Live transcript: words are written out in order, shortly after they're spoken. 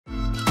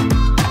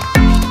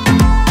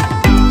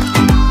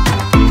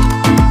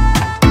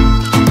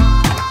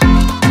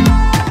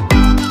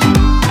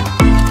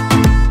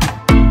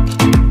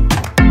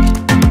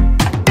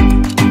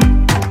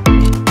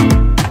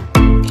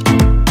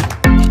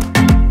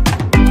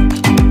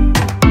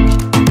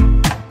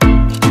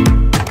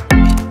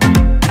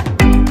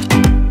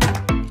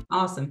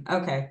Awesome.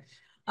 Okay.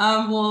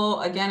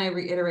 Well, again, I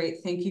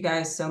reiterate, thank you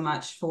guys so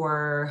much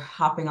for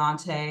hopping on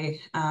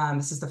today.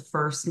 This is the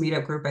first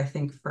meetup group, I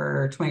think,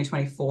 for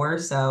 2024.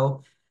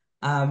 So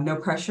no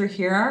pressure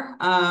here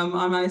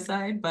on my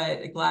side,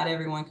 but glad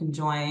everyone can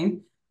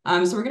join.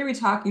 So we're going to be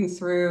talking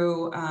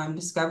through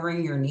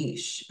discovering your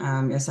niche,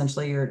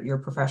 essentially your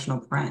professional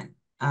print.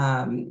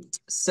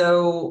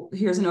 So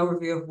here's an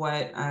overview of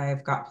what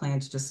I've got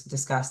planned to just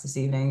discuss this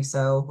evening.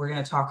 So we're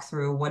going to talk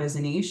through what is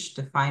a niche,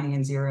 defining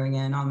and zeroing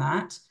in on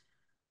that.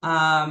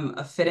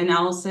 A fit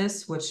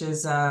analysis, which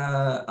is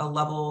a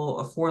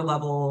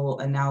 4-level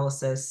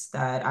analysis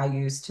that I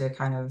use to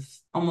kind of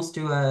almost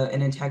do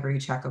an integrity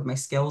check of my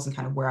skills and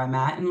kind of where I'm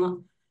at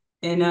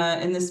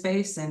in this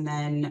space. And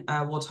then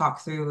we'll talk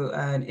through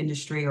an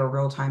industry or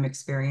real-time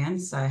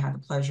experience. I had the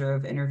pleasure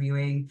of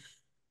interviewing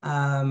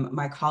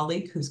my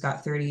colleague who's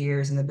got 30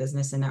 years in the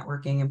business and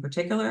networking in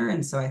particular.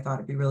 And so I thought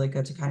it'd be really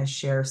good to kind of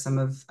share some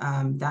of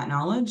that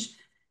knowledge.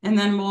 And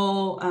then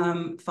we'll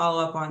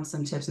follow up on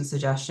some tips and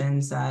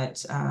suggestions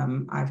that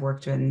I've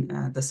worked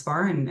in this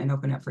far and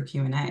open up for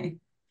Q&A.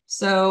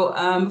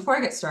 So before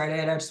I get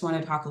started, I just want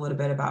to talk a little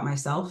bit about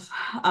myself.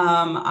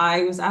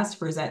 I was asked to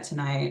present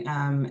tonight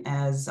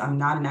as I'm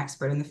not an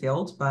expert in the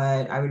field,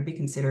 but I would be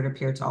considered a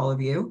peer to all of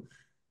you,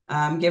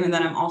 given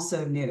that I'm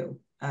also new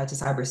to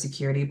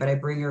cybersecurity, but I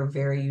bring a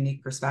very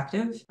unique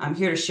perspective. I'm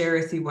here to share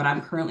with you what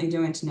I'm currently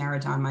doing to narrow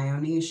down my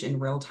own niche in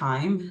real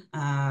time,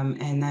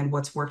 and then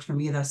what's worked for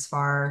me thus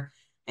far,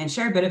 and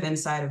share a bit of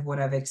insight of what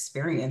I've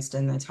experienced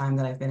in the time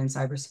that I've been in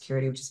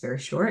cybersecurity, which is very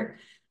short,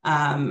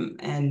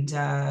 and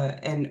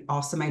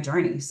also my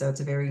journey. So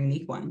it's a very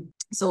unique one.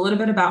 So a little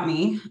bit about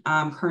me.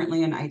 I'm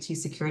currently an IT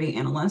security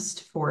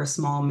analyst for a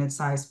small,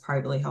 mid-sized,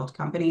 privately held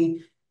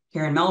company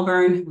here in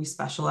Melbourne. We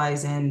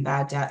specialize in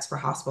bad debts for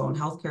hospital and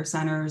healthcare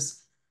centers.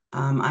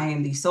 I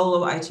am the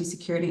solo IT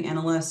security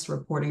analyst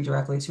reporting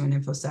directly to an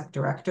InfoSec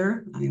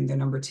director. I am the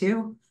number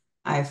 2.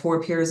 I have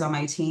 4 peers on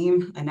my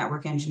team, a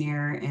network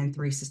engineer and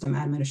 3 system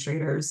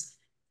administrators.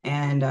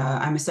 And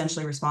I'm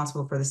essentially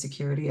responsible for the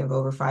security of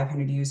over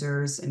 500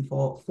 users in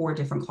 4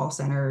 different call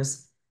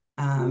centers.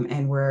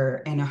 And we're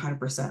in a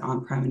 100%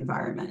 on-prem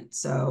environment.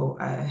 So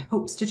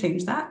hopes to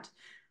change that.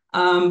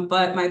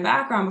 But my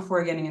background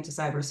before getting into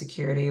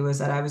cybersecurity was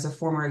that I was a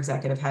former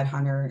executive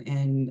headhunter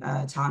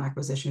and talent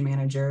acquisition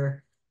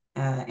manager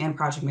and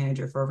project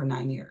manager for over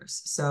 9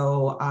 years.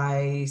 So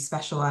I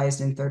specialized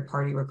in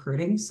third-party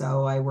recruiting.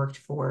 So I worked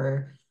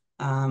for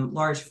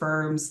large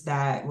firms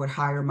that would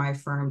hire my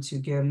firm to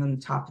give them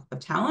the top of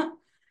talent.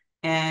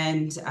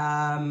 And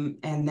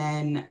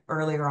then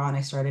earlier on,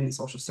 I started in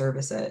social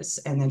services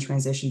and then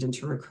transitioned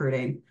into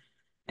recruiting.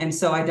 And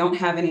so I don't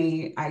have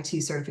any IT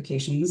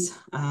certifications.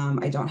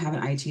 I don't have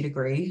an IT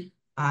degree.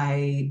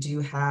 I do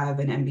have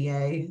an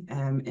MBA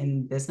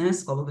in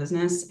business, global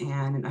business,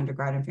 and an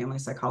undergrad in family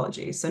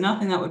psychology. So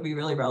nothing that would be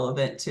really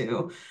relevant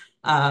to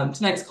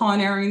tonight's call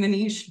narrowing the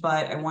niche,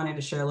 but I wanted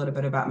to share a little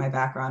bit about my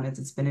background as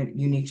it's been a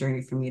unique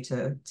journey for me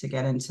to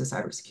get into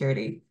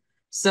cybersecurity.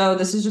 So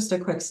this is just a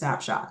quick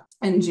snapshot.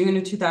 In June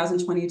of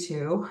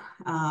 2022,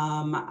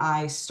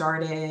 I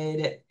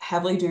started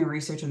heavily doing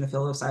research in the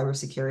field of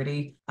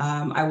cybersecurity.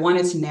 I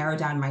wanted to narrow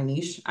down my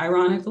niche,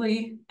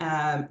 ironically,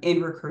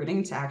 in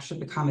recruiting to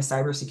actually become a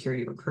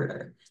cybersecurity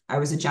recruiter. I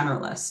was a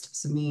generalist,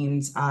 so it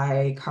means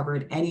I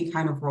covered any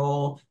kind of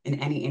role in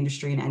any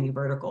industry in any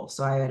vertical.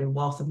 So I had a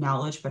wealth of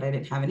knowledge, but I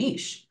didn't have a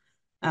niche.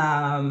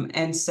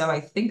 And so I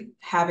think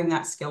having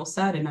that skill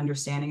set and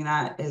understanding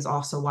that is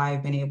also why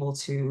I've been able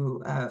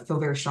to feel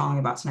very strongly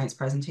about tonight's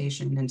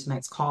presentation and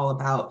tonight's call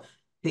about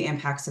the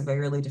impacts of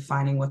really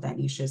defining what that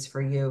niche is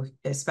for you,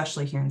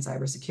 especially here in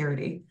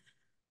cybersecurity.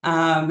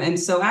 And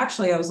so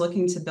actually I was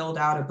looking to build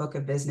out a book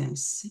of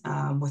business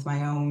with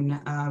my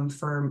own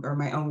firm or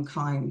my own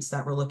clients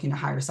that were looking to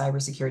hire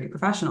cybersecurity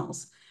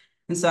professionals.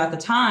 And so at the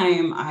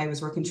time, I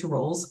was working 2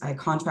 roles. I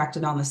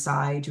contracted on the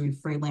side doing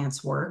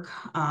freelance work,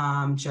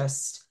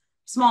 just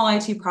small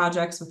IT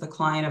projects with a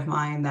client of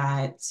mine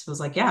that was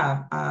like,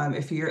 yeah,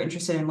 if you're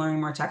interested in learning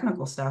more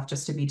technical stuff,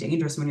 just to be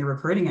dangerous when you're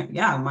recruiting it,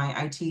 yeah, my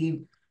IT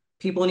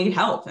people need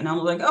help. And I'm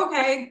like,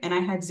 okay. And I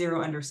had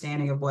zero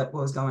understanding of what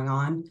was going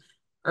on.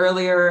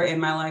 Earlier in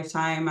my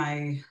lifetime,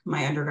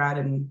 my undergrad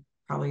and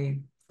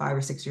probably 5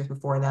 or 6 years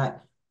before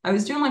that, I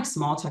was doing like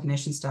small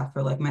technician stuff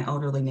for like my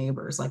elderly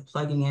neighbors, like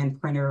plugging in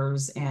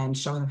printers and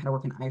showing them how to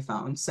work an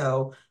iPhone.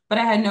 So, but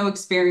I had no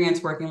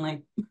experience working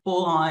like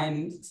full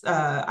on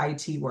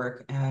IT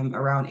work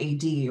around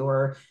AD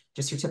or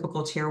just your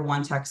typical tier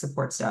 1 tech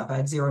support stuff. I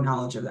had zero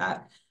knowledge of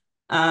that.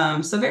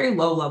 So very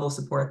low level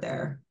support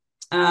there.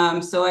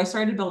 So I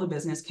started to build a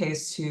business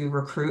case to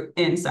recruit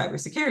in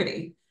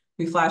cybersecurity.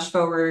 We flash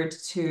forward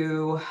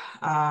to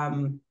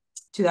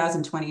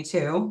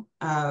 2022,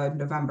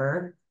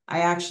 November.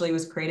 I actually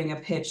was creating a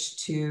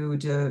pitch to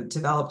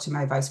develop to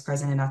my vice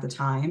president at the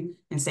time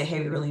and say,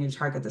 hey, we really need to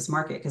target this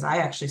market because I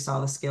actually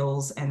saw the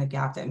skills and the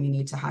gap that we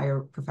need to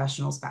hire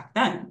professionals back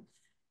then.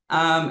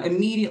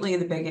 Immediately in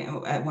the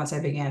beginning, once I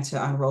began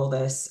to unroll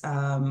this,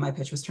 my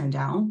pitch was turned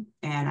down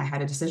and I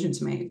had a decision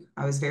to make.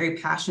 I was very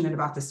passionate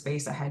about the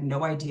space I had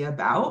no idea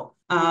about.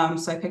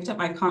 So I picked up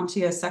my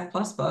CompTIA Sec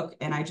Plus book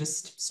and I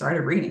just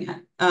started reading it.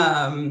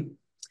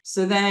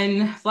 So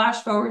then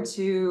flash forward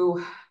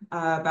to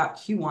about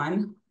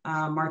Q1,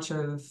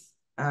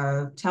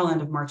 tail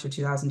end of March of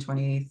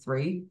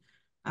 2023.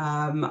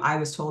 I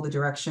was told the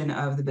direction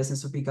of the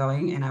business would be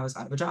going and I was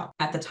out of a job.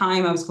 At the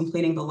time, I was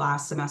completing the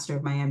last semester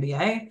of my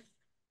MBA.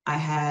 I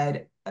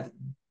had a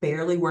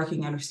barely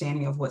working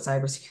understanding of what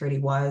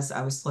cybersecurity was.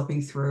 I was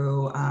flipping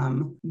through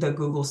the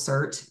Google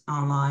cert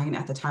online.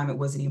 At the time, it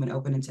wasn't even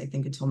open until I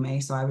think until May.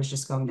 So I was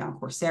just going down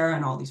Coursera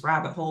and all these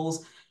rabbit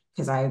holes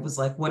because I was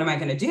like, what am I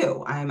going to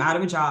do? I'm out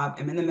of a job.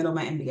 I'm in the middle of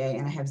my MBA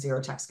and I have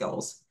zero tech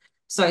skills.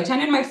 So I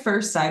attended my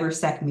first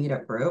CyberSec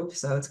meetup group.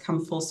 So it's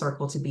come full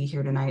circle to be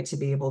here tonight to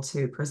be able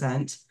to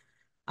present.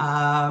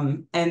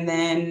 And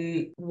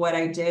then what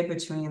I did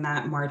between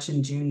that March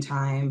and June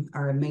time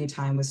or May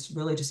time was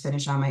really just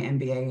finish on my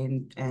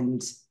MBA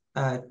and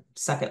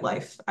suck at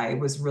life. I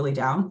was really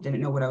down, didn't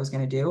know what I was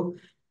going to do.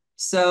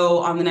 So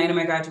on the night of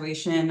my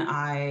graduation,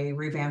 I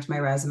revamped my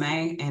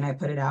resume and I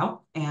put it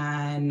out.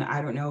 And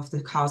I don't know if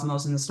the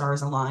cosmos and the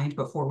stars aligned,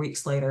 but 4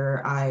 weeks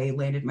later, I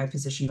landed my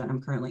position that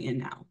I'm currently in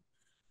now.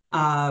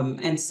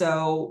 And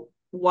so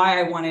why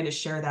I wanted to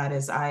share that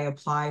is I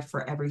applied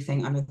for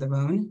everything under the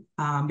moon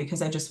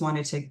because I just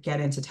wanted to get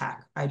into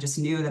tech. I just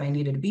knew that I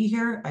needed to be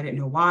here. I didn't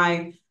know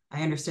why.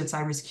 I understood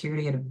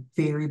cybersecurity at a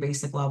very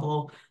basic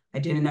level. I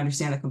didn't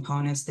understand the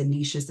components, the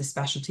niches, the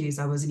specialties.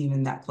 I wasn't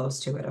even that close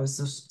to it. I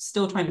was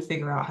still trying to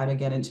figure out how to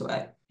get into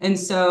it. And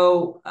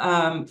so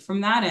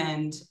from that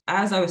end,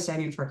 as I was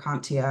studying for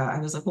CompTIA, I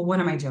was like, well, what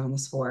am I doing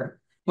this for?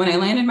 When I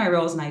landed my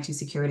role as an IT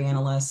security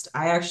analyst,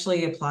 I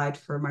actually applied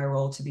for my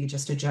role to be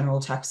just a general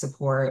tech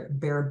support,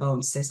 bare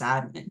bones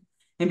sysadmin.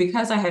 And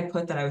because I had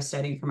put that I was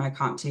studying for my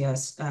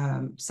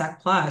CompTIA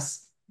Sec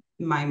Plus,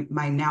 my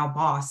now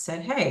boss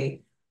said,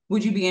 hey,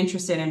 would you be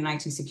interested in an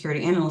IT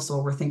security analyst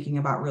role? We're thinking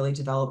about really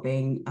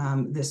developing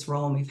this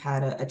role. And we've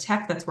had a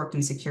tech that's worked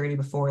in security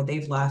before.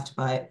 They've left,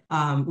 but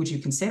would you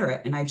consider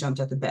it? And I jumped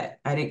at the bit.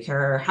 I didn't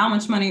care how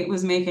much money it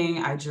was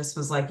making. I just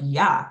was like,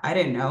 yeah, I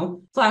didn't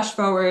know. Flash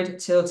forward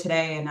till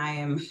today, and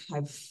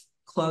I've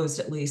closed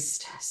at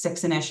least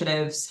 6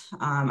 initiatives.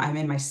 I'm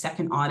in my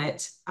second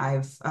audit.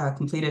 I've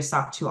completed a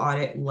SOC 2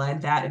 audit,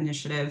 led that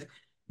initiative,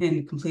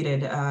 and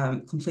completed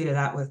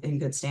that in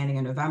good standing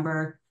in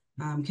November.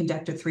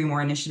 Conducted 3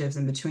 more initiatives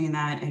in between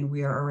that, and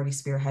we are already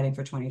spearheading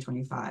for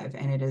 2025.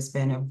 And it has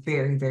been a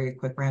very, very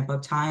quick ramp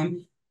up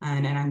time,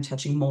 and I'm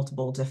touching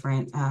multiple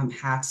different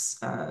hats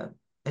a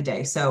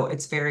day. So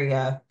it's very,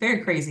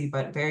 very crazy,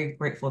 but very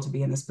grateful to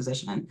be in this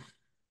position.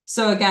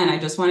 So again, I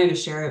just wanted to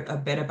share a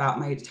bit about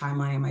my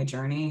timeline and my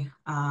journey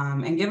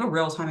and give a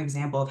real-time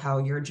example of how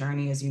your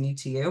journey is unique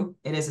to you.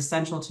 It is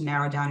essential to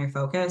narrow down your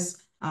focus.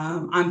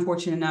 I'm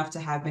fortunate enough to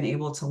have been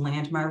able to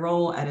land my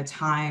role at a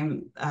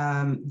time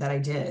that I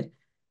did.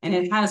 And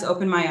it has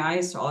opened my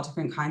eyes to all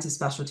different kinds of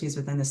specialties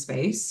within the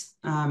space.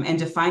 And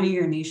defining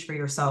your niche for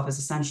yourself is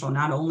essential,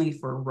 not only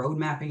for road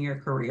mapping your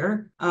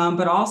career,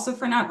 but also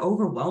for not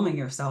overwhelming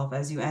yourself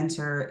as you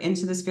enter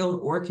into this field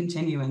or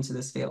continue into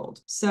this field.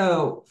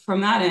 So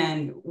from that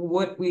end,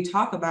 what we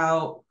talk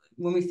about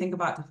when we think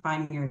about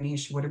defining your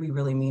niche, what do we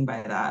really mean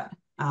by that?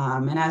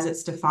 And as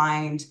it's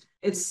defined,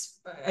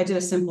 I did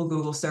a simple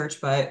Google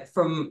search, but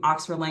from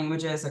Oxford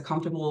Languages, a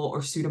comfortable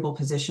or suitable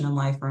position in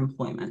life or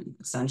employment.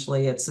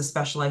 Essentially, it's a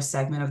specialized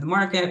segment of the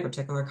market, a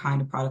particular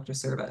kind of product or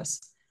service.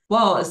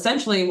 Well,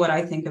 essentially what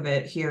I think of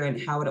it here and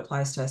how it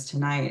applies to us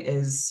tonight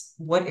is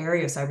what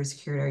area of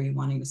cybersecurity are you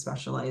wanting to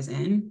specialize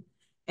in?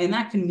 And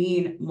that can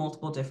mean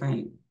multiple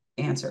different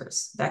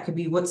answers. That could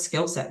be what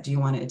skill set do you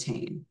want to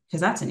attain?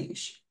 Because that's a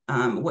niche.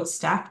 What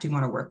staff do you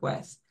want to work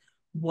with?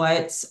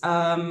 What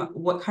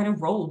kind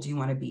of role do you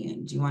want to be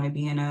in? Do you want to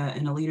be in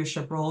a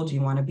leadership role? Do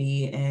you want to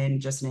be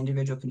in just an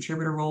individual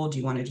contributor role? Do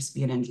you want to just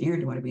be an engineer?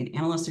 Do you want to be an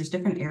analyst? There's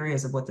different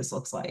areas of what this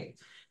looks like.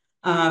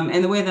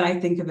 And the way that I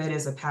think of it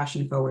is a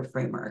passion forward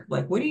framework.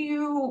 Like,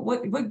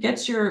 what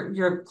gets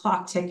your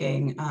clock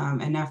ticking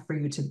enough for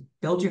you to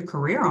build your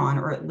career on,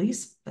 or at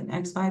least the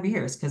next 5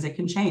 years, because it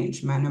can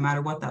change no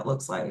matter what that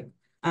looks like.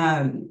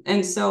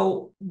 And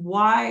so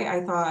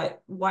why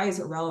is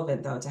it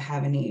relevant though to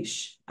have a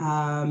niche?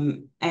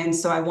 And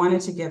so I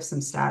wanted to give some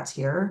stats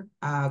here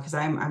because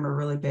I'm a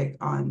really big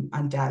on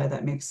data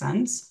that makes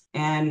sense,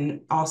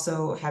 and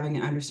also having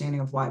an understanding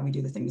of why we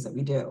do the things that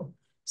we do.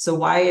 So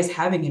why is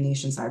having a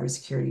niche in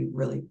cybersecurity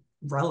really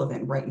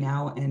relevant right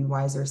now, and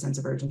why is there a sense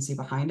of urgency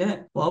behind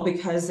it? Well,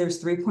 because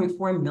there's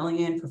 3.4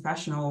 million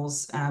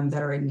professionals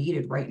that are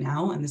needed right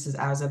now, and this is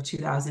as of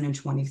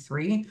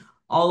 2023.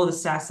 All of the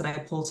stats that I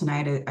pulled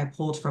tonight, I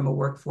pulled from a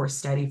workforce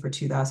study for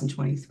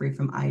 2023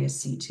 from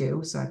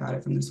ISC2, so I got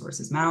it from the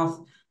source's mouth.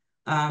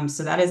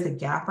 So that is the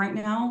gap right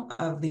now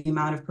of the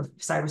amount of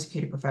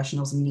cybersecurity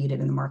professionals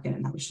needed in the market,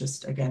 and that was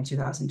just, again,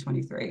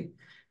 2023.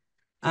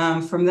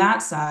 From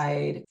that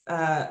side,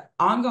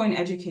 ongoing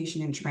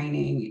education and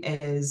training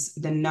is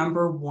the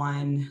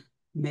 #1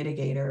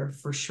 mitigator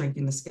for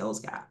shrinking the skills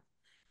gap.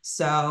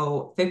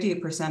 So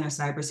 58% of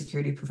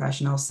cybersecurity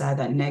professionals said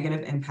that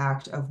negative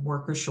impact of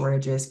worker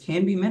shortages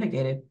can be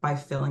mitigated by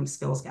filling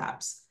skills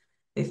gaps.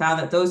 They found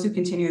that those who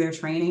continue their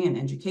training and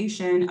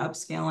education,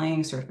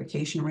 upskilling,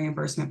 certification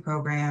reimbursement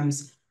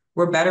programs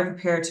were better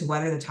prepared to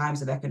weather the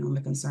times of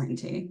economic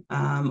uncertainty.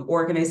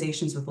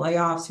 Organizations with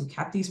layoffs who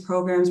kept these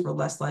programs were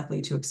less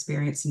likely to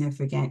experience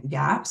significant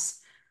gaps.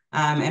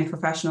 And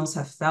professionals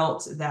have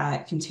felt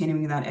that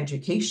continuing that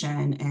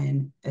education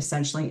and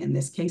essentially, in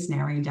this case,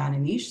 narrowing down a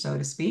niche, so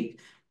to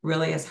speak,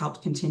 really has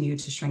helped continue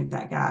to shrink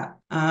that gap.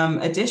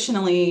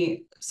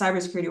 Additionally,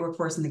 cybersecurity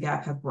workforce in the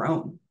gap have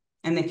grown,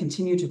 and they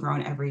continue to grow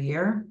every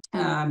year.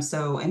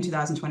 So in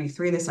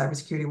 2023, the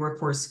cybersecurity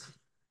workforce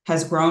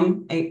has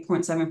grown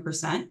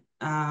 8.7%.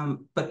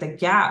 But the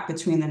gap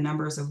between the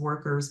numbers of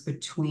workers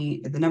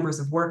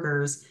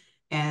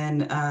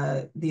and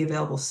the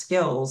available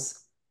skills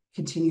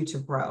continue to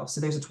grow.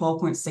 So there's a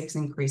 12.6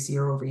 increase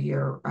year over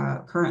year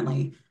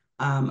currently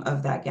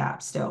of that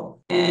gap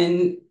still.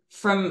 And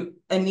from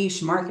a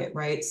niche market,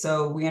 right?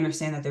 So we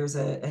understand that there's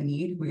a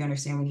need. We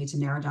understand we need to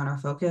narrow down our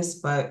focus,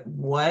 but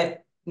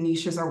what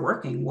niches are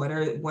working?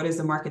 What is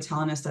the market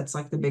telling us that's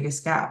like the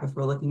biggest gap if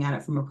we're looking at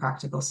it from a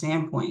practical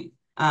standpoint?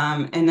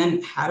 And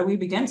then how do we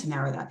begin to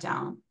narrow that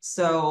down?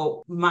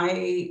 So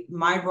my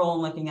role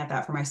in looking at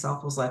that for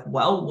myself was like,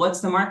 well,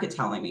 what's the market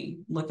telling me?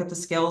 Look at the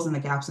skills and the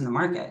gaps in the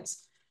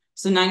markets.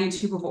 So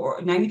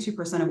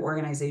 92% of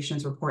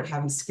organizations report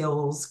having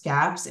skills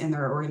gaps in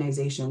their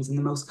organizations, and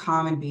the most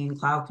common being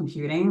cloud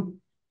computing,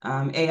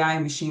 AI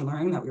and machine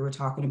learning that we were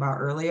talking about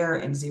earlier,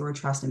 and zero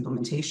trust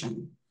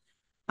implementation.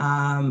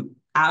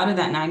 Out of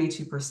that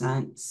 92%,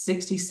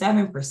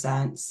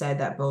 67% said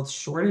that both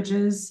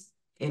shortages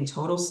in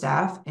total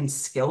staff and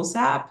skills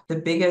gap, the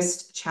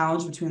biggest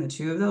challenge between the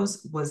two of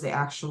those was the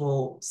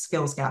actual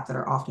skills gap that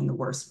are often the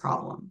worst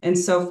problem. And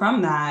so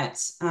from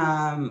that,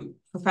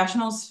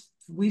 professionals,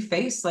 we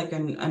face like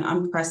an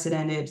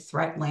unprecedented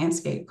threat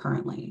landscape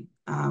currently.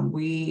 I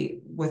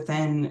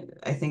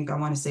think I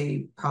want to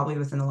say probably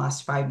within the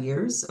last 5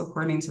 years,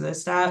 according to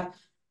this stat,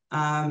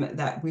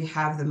 that we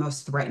have the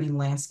most threatening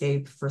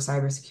landscape for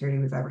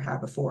cybersecurity we've ever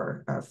had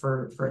before,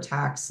 for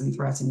attacks and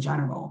threats in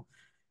general.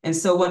 And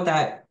so what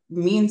that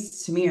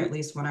means to me, or at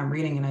least when I'm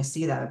reading and I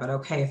see that, but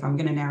okay, if I'm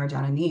going to narrow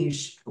down a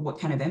niche, what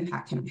kind of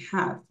impact can I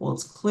have? Well,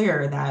 it's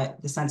clear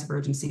that the sense of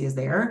urgency is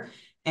there,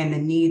 and the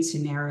need to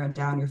narrow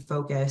down your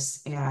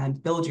focus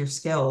and build your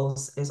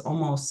skills is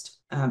almost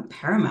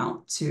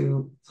paramount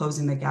to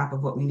closing the gap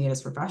of what we need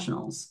as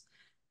professionals.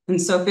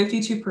 And so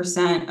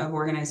 52% of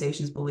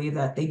organizations believe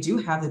that they do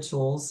have the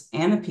tools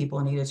and the people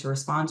needed to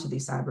respond to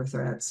these cyber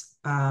threats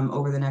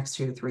over the next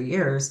 2 to 3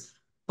 years.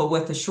 But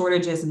with the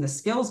shortages and the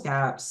skills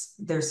gaps,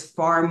 there's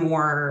far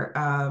more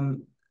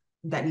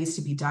that needs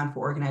to be done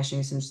for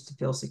organizations to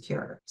feel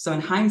secure. So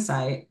in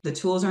hindsight, the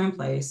tools are in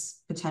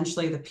place,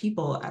 potentially the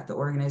people at the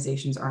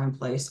organizations are in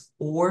place,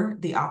 or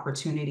the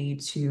opportunity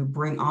to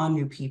bring on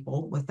new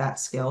people with that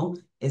skill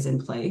is in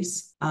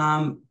place.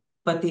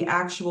 But the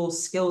actual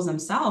skills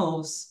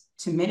themselves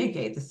to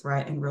mitigate the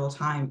threat in real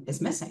time is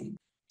missing.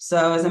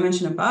 So as I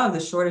mentioned above, the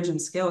shortage in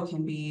skill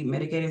can be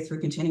mitigated through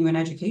continuing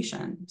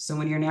education. So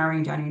when you're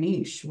narrowing down your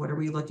niche, what are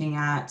we looking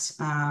at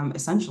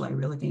essentially? Are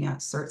we looking at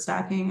cert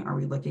stacking? Are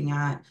we looking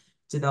at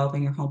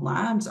developing your home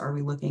labs? Are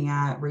we looking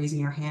at raising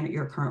your hand at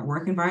your current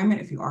work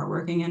environment if you are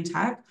working in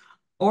tech?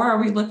 Or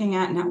are we looking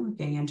at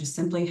networking and just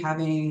simply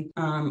having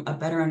a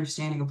better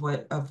understanding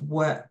of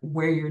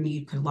where your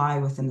need could lie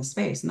within the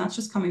space? And that's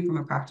just coming from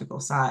a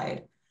practical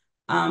side.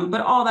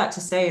 But all that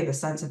to say, the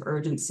sense of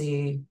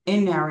urgency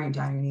in narrowing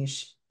down your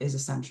niche is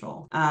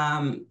essential.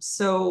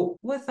 So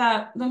with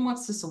that, then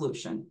what's the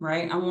solution,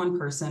 right? I'm one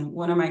person.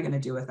 What am I going to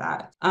do with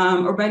that?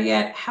 Or better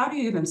yet, how do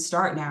you even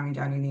start narrowing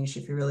down your niche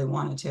if you really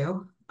wanted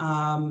to?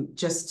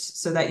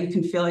 Just so that you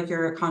can feel like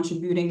you're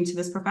contributing to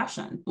this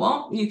profession?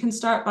 Well, you can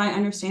start by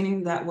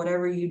understanding that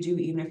whatever you do,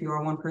 even if you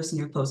are one person,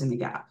 you're closing the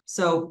gap.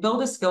 So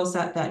build a skill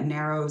set that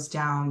narrows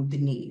down the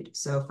need.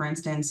 So for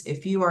instance,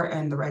 if you are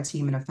in the red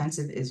team and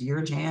offensive is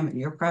your jam and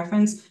your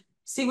preference,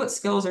 see what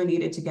skills are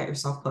needed to get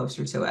yourself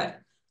closer to it.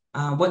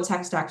 What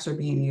tech stacks are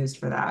being used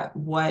for that?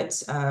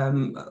 What's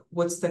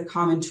the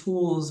common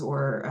tools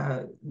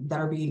or that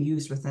are being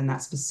used within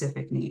that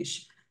specific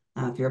niche?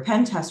 If you're a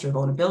pen tester,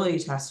 vulnerability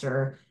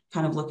tester,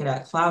 kind of looking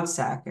at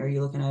CloudSec. Are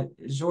you looking at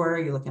Azure? Are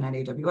you looking at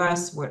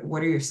AWS?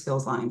 What are your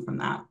skills lying from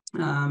that?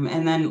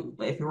 And then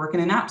if you're working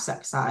in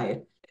AppSec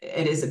side,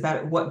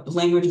 what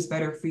language is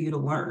better for you to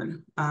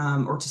learn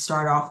or to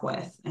start off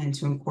with and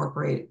to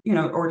incorporate,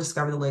 or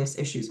discover the latest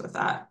issues with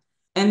that.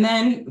 And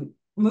then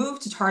move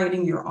to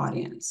targeting your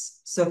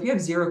audience. So if you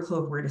have zero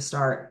clue of where to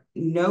start,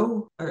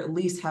 know or at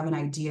least have an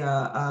idea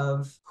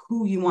of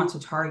who you want to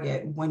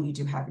target when you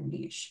do have your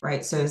niche,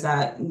 right? So is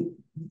that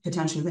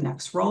potentially the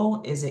next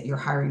role? Is it your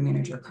hiring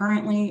manager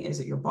currently?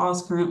 Is it your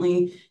boss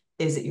currently?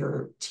 Is it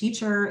your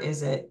teacher?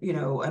 Is it,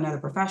 another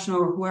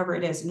professional or whoever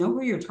it is? Know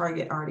who your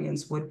target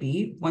audience would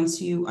be once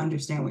you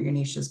understand what your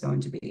niche is going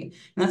to be.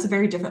 And that's a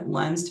very different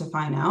lens to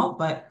find out,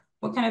 but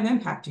what kind of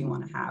impact do you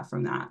want to have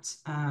from that?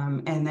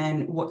 And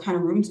then what kind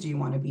of rooms do you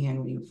want to be in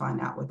when you find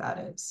out what that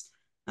is?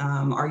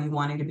 Are you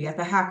wanting to be at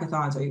the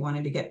hackathons? Are you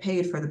wanting to get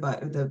paid for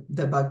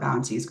the bug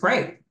bounties?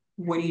 Great.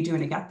 What are you doing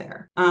to get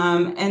there?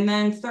 And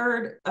then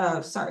third,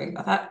 sorry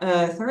about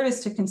that. Third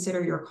is to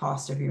consider your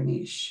cost of your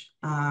niche.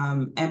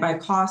 And by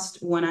cost,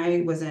 when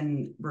I was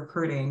in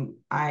recruiting,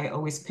 I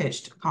always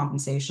pitched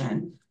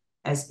compensation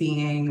as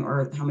being,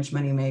 or how much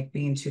money you make,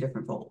 being two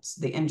different folds,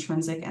 the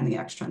intrinsic and the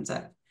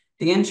extrinsic.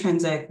 The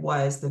intrinsic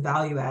was the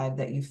value add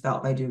that you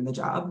felt by doing the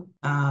job,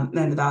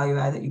 and the value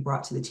add that you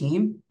brought to the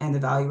team, and the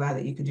value add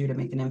that you could do to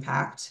make an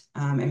impact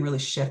and really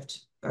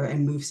shift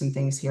and move some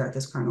things here at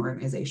this current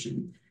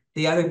organization.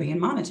 The other being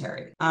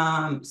monetary.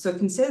 So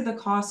consider the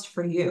cost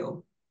for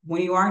you.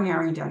 When you are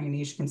narrowing down your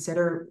niche,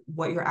 consider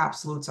what your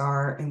absolutes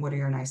are and what are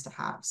your nice to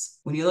haves.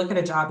 When you look at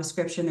a job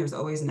description, there's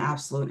always an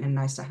absolute and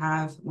nice to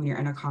have. When you're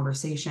in a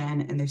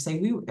conversation and they say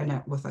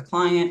with a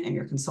client and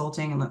you're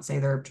consulting, and let's say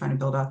they're trying to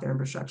build out their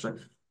infrastructure,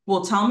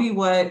 well, tell me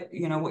what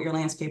what your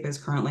landscape is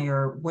currently,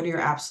 or what are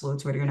your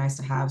absolutes, what are your nice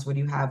to haves, what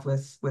do you have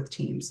with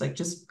teams, like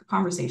just a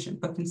conversation,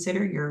 but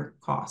consider your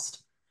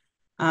cost.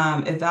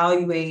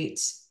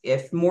 Evaluate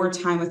if more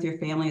time with your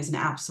family is an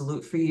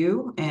absolute for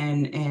you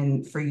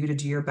and for you to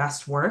do your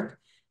best work,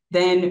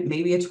 then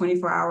maybe a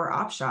 24-hour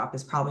op shop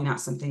is probably not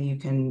something you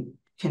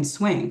can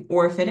swing.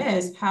 Or if it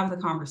is, have the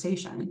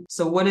conversation.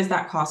 So what is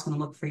that cost going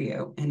to look for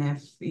you? And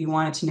if you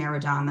wanted to narrow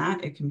down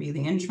that, it can be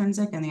the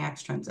intrinsic and the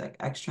extrinsic.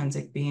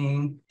 Extrinsic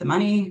being the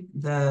money,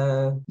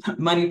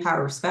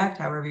 power, respect,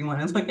 however you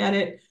want to look at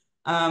it.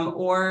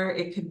 Or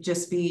it could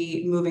just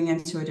be moving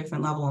into a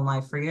different level in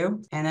life for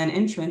you. And then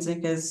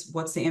intrinsic is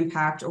what's the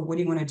impact, or what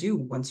do you want to do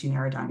once you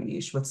narrow down your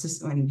niche? What's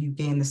this, when you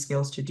gain the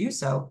skills to do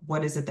so,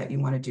 what is it that you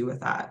want to do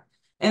with that?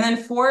 And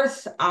then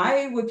fourth,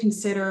 I would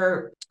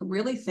consider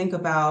really think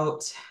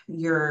about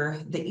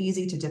the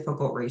easy to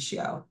difficult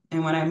ratio.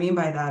 And what I mean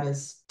by that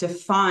is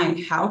define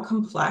how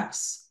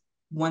complex,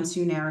 once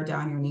you narrow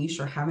down your niche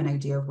or have an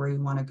idea of where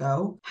you want to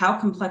go, how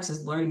complex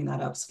is learning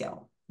that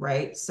upskill,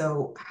 right?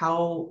 So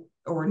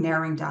or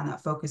narrowing down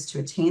that focus to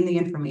attain the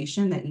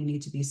information that you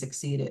need to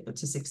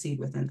succeed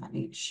within that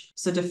niche.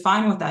 So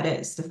define what that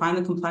is, define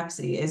the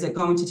complexity. Is it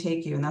going to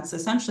take you? And that's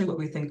essentially what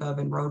we think of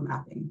in road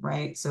mapping,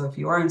 right? So if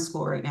you are in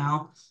school right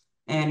now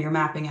and you're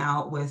mapping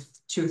out with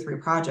 2 or 3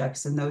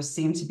 projects, and those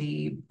seem to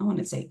be, I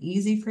wouldn't say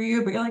easy for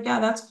you, but you're like, yeah,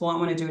 that's cool, I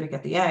want to do it to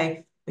get the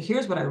A, but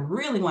here's what I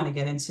really want to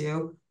get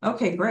into.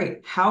 Okay,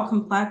 great. How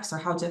complex or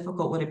how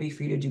difficult would it be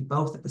for you to do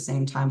both at the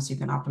same time so you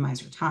can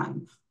optimize your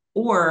time?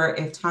 Or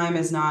if time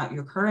is not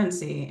your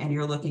currency and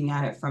you're looking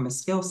at it from a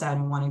skill set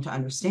and wanting to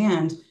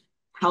understand,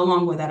 how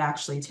long would that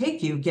actually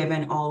take you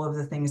given all of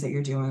the things that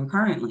you're doing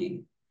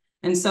currently?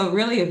 And so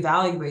really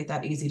evaluate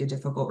that easy to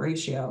difficult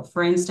ratio.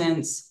 For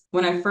instance,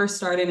 when I first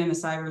started in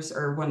first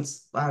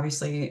started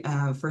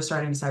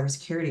in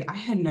cybersecurity,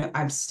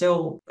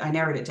 I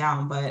narrowed it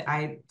down, but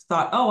I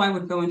thought, oh, I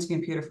would go into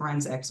computer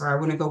forensics, or I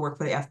wouldn't go work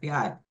for the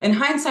FBI. In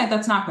hindsight,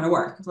 that's not going to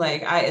work.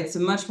 It's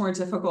much more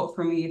difficult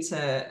for me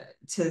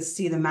to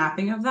see the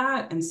mapping of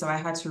that. And so I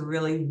had to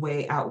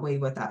really outweigh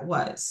what that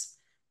was.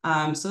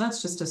 So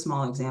that's just a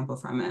small example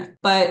from it.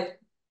 But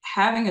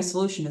having a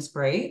solution is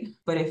great.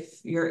 But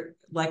if you're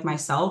like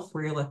myself,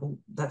 where you're like, well,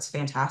 that's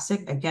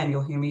fantastic. Again,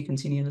 you'll hear me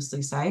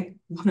continuously say,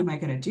 what am I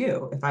going to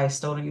do if I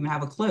still don't even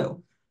have a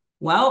clue?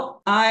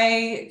 Well,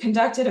 I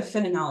conducted a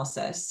fit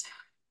analysis,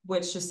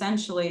 which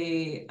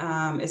essentially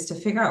is to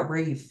figure out where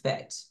you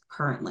fit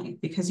currently,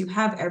 because you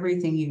have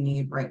everything you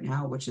need right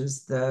now, which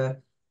is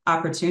the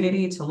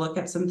opportunity to look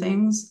at some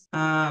things,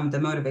 the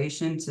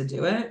motivation to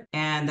do it,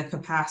 and the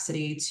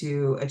capacity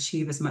to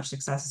achieve as much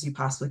success as you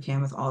possibly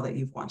can with all that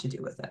you want to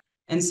do with it.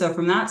 And so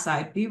from that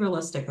side, be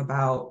realistic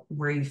about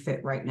where you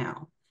fit right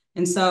now.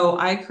 And so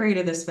I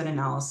created this fit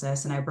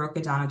analysis and I broke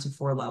it down into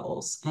 4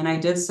 levels. And I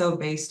did so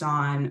based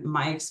on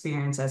my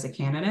experience as a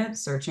candidate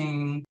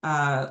searching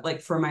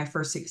for my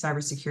first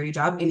cybersecurity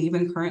job. And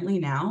even currently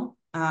now,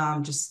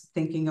 just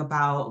thinking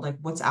about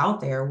what's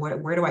out there,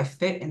 where do I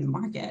fit in the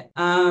market?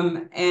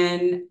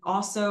 And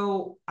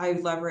also I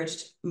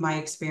leveraged my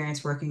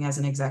experience working as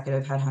an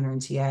executive headhunter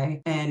and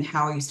TA, and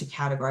how I used to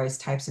categorize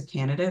types of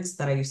candidates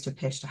that I used to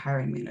pitch to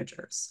hiring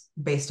managers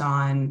based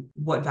on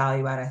what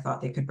value add I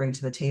thought they could bring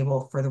to the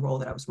table for the role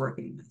that I was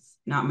working with.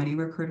 Not many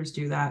recruiters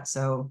do that,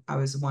 so I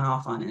was one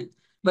off on it.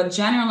 But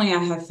generally, I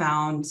have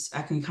found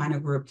I can kind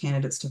of group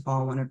candidates to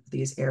fall in one of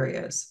these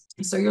areas.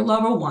 So your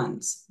level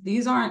ones,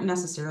 these aren't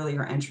necessarily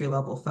your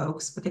entry-level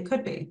folks, but they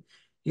could be.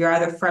 You're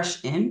either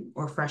fresh in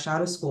or fresh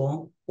out of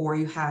school, or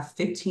you have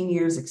 15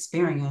 years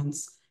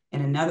experience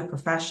in another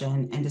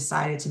profession and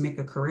decided to make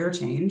a career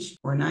change,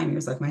 or 9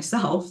 years like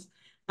myself,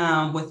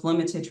 with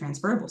limited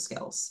transferable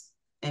skills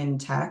in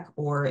tech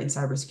or in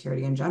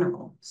cybersecurity in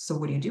general. So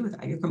what do you do with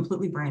that? You're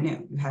completely brand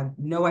new. You have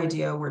no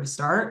idea where to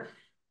start,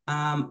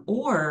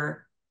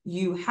 or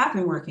you have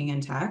been working in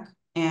tech,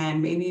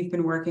 and maybe you've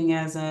been working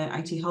as an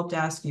IT help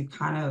desk. You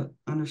kind of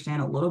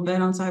understand a little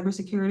bit on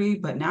cybersecurity,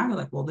 but now you're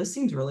like, well, this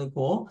seems really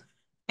cool.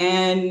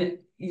 And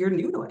you're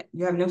new to it.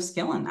 You have no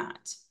skill in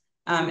that.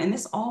 And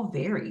this all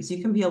varies.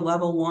 You can be a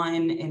level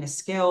 1 in a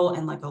skill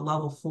and like a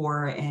level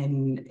 4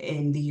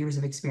 in the years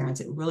of experience.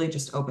 It really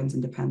just opens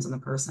and depends on the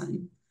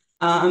person.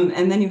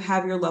 And then you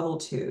have your level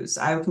 2s.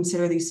 I would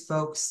consider these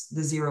folks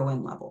the 0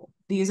 in level.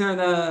 These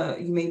are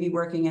you may be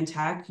working in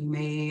tech, you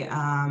may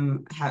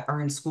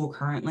are in school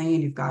currently,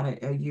 and you've got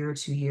a year or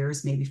 2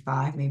 years, maybe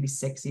 5, maybe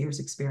 6 years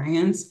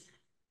experience.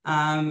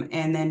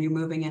 And then you're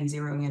moving and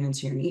zeroing in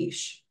into your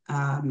niche.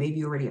 Maybe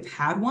you already have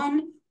had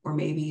one, or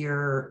maybe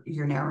you're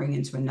narrowing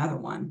into another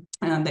one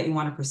that you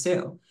want to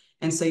pursue.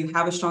 And so you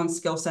have a strong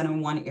skill set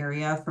in one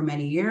area for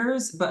many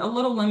years, but a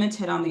little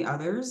limited on the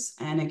others.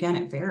 And again,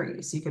 it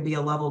varies. You could be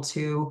a level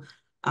 2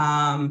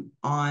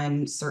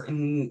 on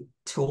certain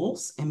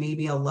tools and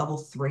maybe a level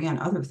 3 on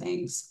other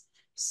things.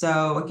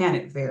 So again,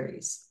 it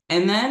varies.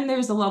 And then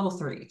there's the level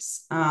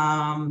 3s.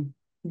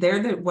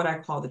 They're what I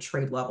call the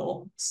trade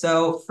level.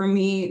 So for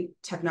me,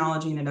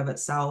 technology in and of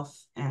itself,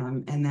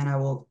 and then I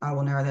will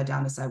narrow that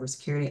down to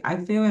cybersecurity. I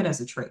view it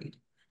as a trade.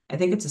 I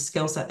think it's a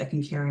skill set that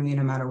can carry me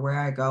no matter where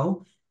I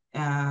go.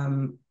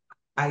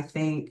 I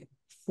think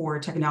for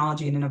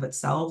technology in and of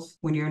itself,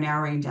 when you're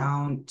narrowing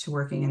down to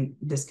working in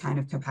this kind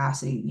of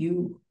capacity,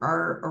 you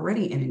are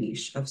already in a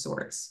niche of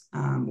sorts,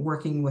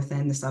 working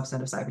within the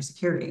subset of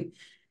cybersecurity.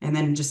 And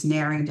then just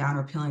narrowing down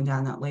or peeling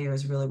down that layer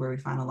is really where we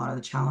find a lot of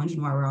the challenge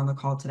and why we're on the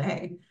call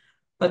today.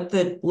 But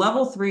the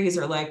level 3s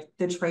are like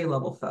the trade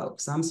level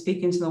folks. I'm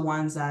speaking to the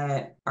ones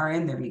that are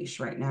in their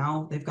niche right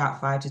now. They've got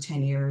 5 to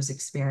 10 years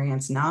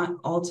experience, not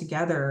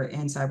altogether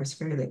in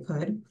cybersecurity they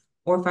could,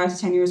 or 5 to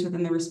 10 years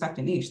within their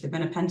respective niche. They've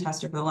been a pen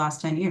tester for the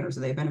last 10 years, or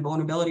they've been a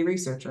vulnerability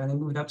researcher, and they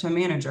moved up to a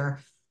manager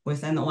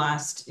within the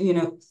last,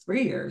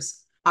 3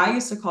 years. I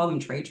used to call them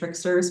trade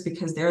tricksters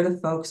because they're the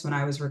folks when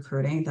I was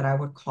recruiting that I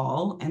would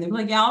call and they'd be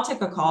like, yeah, I'll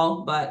take a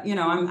call, but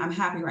I'm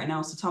happy right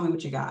now. So tell me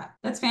what you got.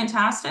 That's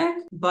fantastic.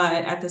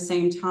 But at the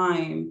same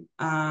time,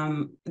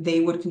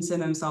 they would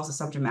consider themselves a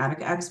subject matter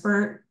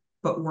expert,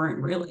 but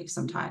weren't really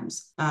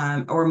sometimes.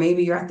 Or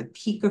maybe you're at the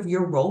peak of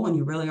your role and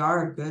you really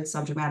are a good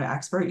subject matter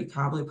expert. You're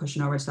probably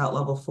pushing over to that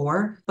level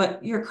 4,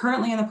 but you're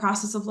currently in the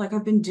process of like,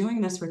 I've been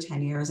doing this for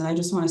 10 years and I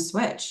just want to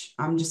switch.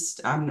 I'm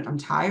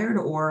tired,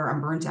 or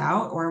I'm burnt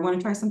out, or I want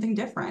to try something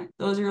different.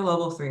 Those are your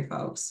level 3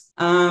 folks.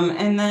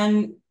 And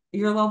then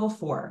your level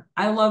 4.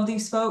 I love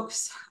these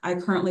folks. I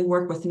currently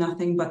work with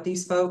nothing but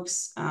these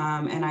folks.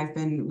 And I've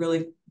been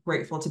really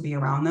grateful to be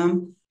around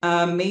them.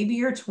 Maybe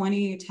you're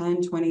 10,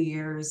 20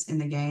 years in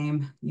the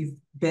game. You've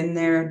been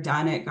there,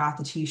 done it, got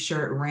the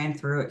t-shirt, ran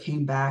through it,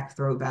 came back,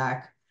 throw it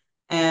back.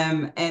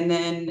 And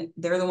then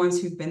they're the ones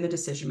who've been the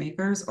decision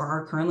makers or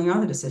are currently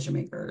the decision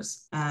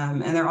makers.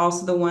 And they're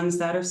also the ones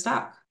that are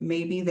stuck.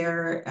 Maybe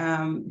they're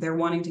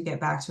wanting to get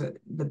back to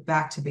the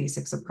back to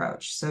basics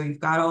approach. So you've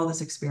got all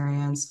this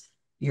experience.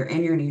 You're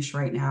in your niche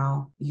right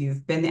now.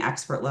 You've been the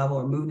expert level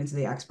or moved into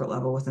the expert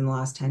level within the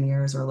last 10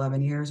 years or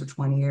 11 years or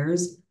 20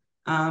 years.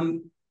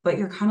 But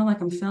you're kind of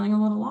like, I'm feeling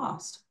a little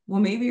lost. Well,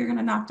 maybe you're going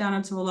to knock down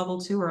into a level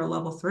 2 or a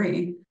level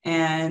 3.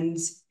 And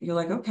you're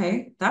like,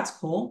 okay, that's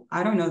cool.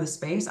 I don't know the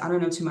space. I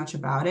don't know too much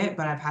about it,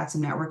 but I've had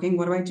some networking.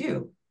 What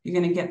do? You're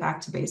going to get back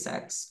to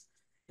basics.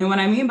 And what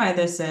I mean by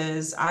this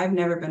is I've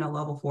never been a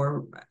level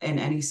 4 in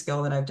any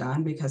skill that I've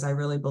done because I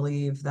really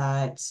believe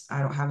that I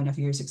don't have enough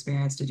years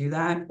experience to do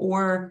that.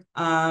 Or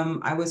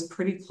I was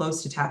pretty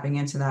close to tapping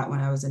into that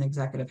when I was in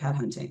executive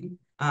headhunting.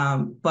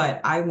 But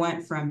I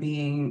went from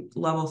being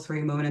level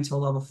 3, moving into a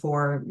level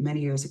 4, many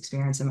years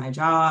experience in my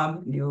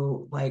job,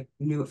 knew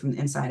it from the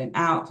inside and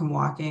out, can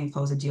walk in,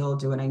 close a deal,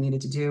 do what I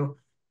needed to do,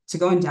 to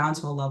going down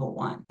to a level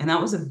 1. And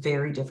that was a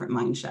very different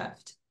mind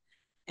shift.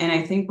 And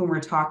I think when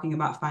we're talking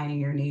about finding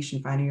your niche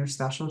and finding your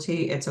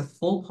specialty, it's a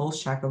full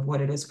pulse check of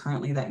what it is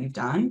currently that you've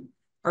done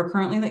or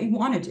currently that you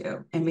want to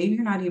do. And maybe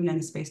you're not even in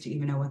the space to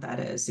even know what that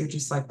is. You're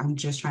just like, I'm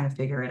just trying to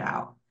figure it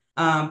out.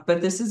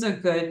 But this is a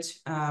good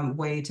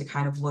way to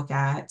kind of look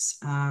at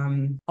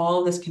all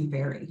of this can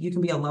vary. You can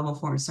be a level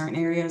 4 in certain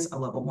areas, a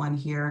level 1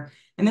 here,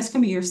 and this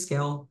can be your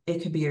skill.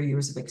 It could be your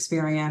years of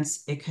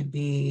experience. It could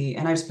be,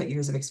 and I just put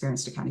years of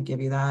experience to kind of give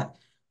you that.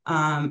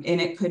 And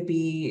it could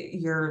be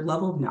your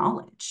level of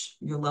knowledge,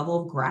 your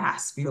level of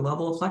grasp, your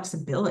level of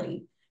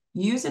flexibility.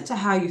 Use it to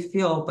how you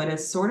feel, but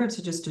it's sort of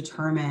to just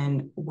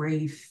determine where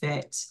you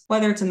fit,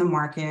 whether it's in the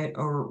market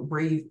or where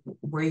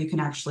you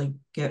can actually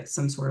get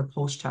some sort of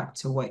pulse check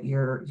to what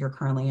you're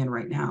currently in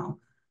right now,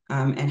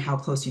 and how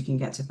close you can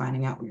get to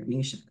finding out what your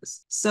niche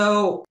is.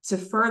 So to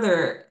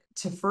further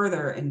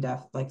in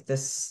depth like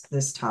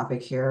this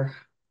topic here,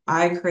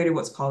 I created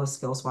what's called a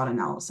skill SWOT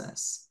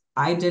analysis.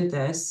 I did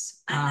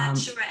this. I'm not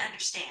sure I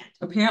understand.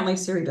 Apparently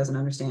Siri doesn't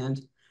understand.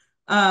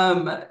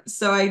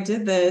 So I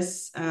did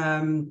this.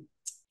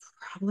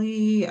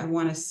 Probably, I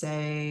want to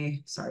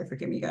say, sorry,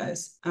 forgive me,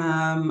 guys.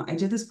 I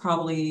did this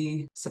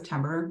probably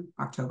September,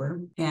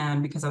 October.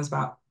 And because I was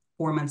about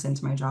 4 months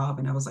into my job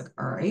and I was like,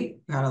 all right,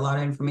 I got a lot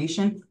of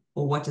information.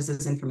 Well, what does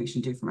this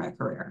information do for my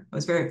career? It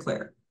was very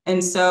clear.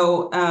 And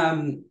so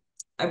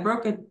I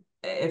broke it.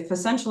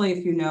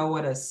 If you know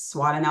what a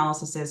SWOT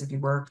analysis is, if you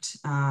worked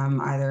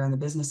either on the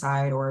business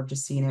side or have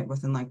just seen it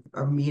within like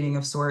a meeting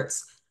of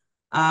sorts,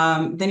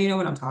 then you know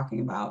what I'm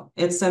talking about.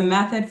 It's a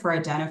method for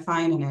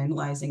identifying and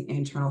analyzing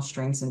internal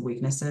strengths and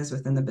weaknesses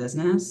within the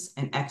business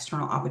and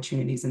external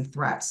opportunities and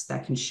threats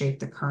that can shape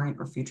the current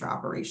or future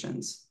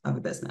operations of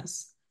a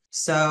business.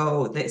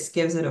 So this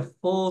gives it a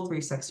full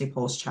 360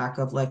 pulse check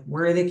of like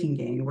where they can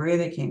gain, where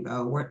they can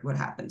go, what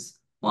happens.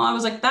 Well, I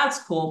was like, that's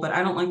cool, but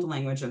I don't like the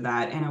language of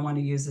that. And I want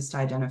to use this to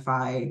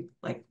identify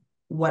like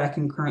what I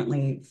can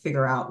currently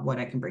figure out, what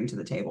I can bring to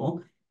the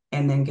table,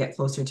 and then get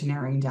closer to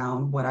narrowing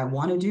down what I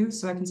want to do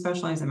so I can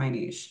specialize in my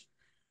niche.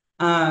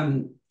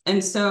 And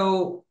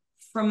so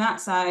from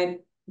that side,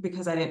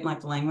 because I didn't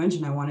like the language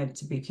and I wanted it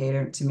to be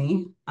catered to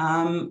me,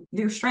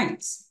 your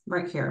strengths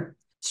right here.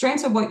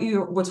 Strengths of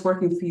what's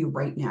working for you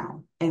right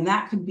now. And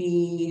that could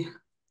be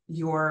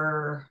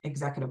your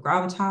executive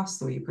gravitas,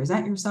 the way you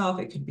present yourself.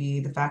 It could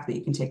be the fact that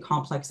you can take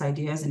complex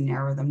ideas and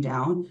narrow them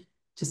down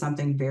to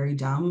something very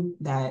dumb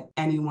that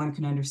anyone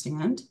can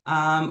understand.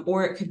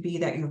 Or it could be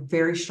that you're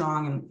very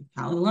strong in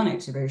Kali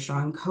Linux, you're very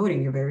strong in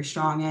coding, you're very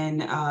strong in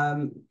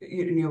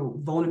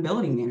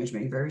vulnerability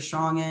management, you're very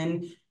strong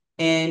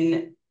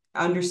in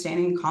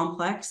understanding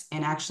complex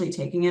and actually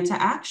taking it to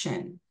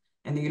action.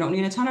 And you don't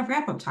need a ton of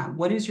ramp up time.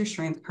 What is your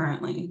strength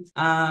currently?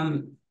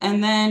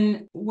 And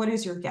then what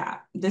is your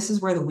gap? This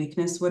is where the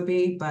weakness would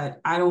be,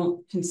 but I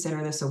don't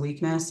consider this a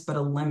weakness, but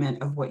a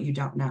limit of what you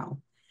don't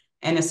know.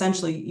 And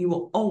essentially, you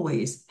will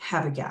always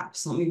have a gap.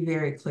 So let me be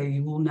very clear,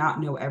 you will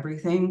not know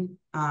everything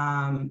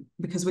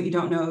because what you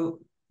don't know,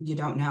 you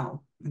don't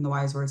know, in the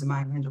wise words of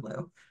Maya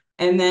Angelou.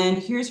 And then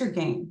here's your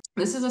gain.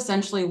 This is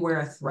essentially where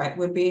a threat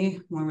would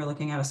be when we're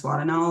looking at a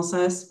SWOT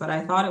analysis, but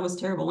I thought it was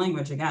terrible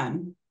language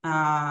again,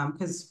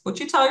 because what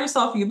you tell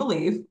yourself, you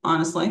believe,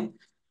 honestly.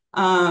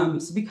 So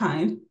be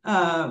kind.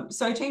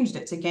 So I changed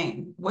it to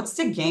gain. What's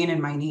the gain in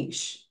my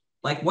niche?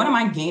 Like, what am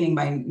I gaining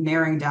by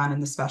narrowing down in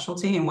the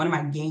specialty? And what am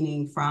I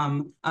gaining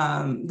from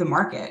the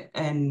market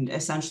and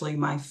essentially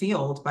my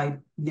field by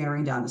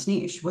narrowing down this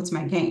niche? What's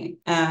my gain?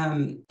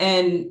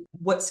 And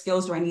what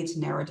skills do I need to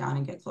narrow down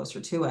and get closer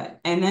to it?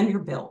 And then your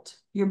build.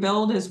 Your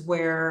build is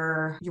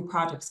where your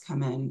projects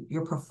come in,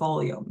 your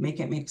portfolio, make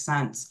it make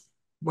sense,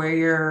 where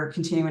you're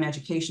continuing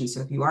education.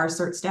 So if you are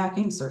start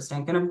stacking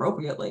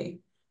appropriately.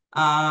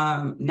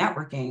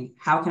 Networking,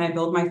 how can I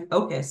build my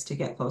focus to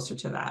get closer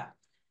to that?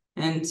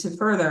 And to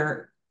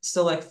further,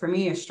 so like for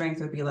me, a strength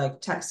would be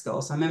like tech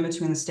skills. So I'm in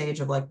between the stage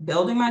of like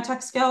building my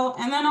tech skill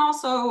and then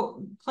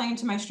also playing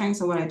to my strengths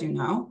and what I do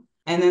know.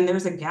 And then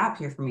there's a gap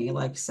here for me,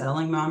 like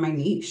settling on my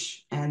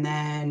niche. And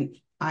then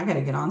I got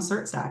to get on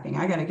cert stacking.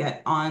 I got to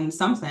get on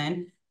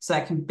something so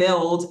I can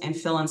build and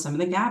fill in some of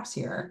the gaps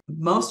here.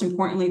 Most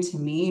importantly to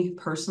me,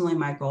 personally,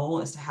 my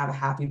goal is to have a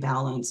happy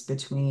balance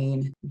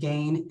between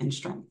gain and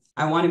strength.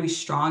 I want to be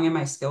strong in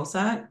my skill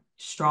set,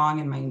 strong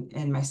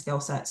in my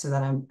skill set so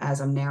that as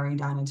I'm narrowing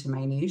down into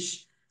my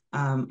niche,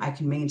 I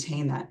can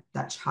maintain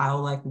that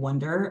childlike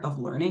wonder of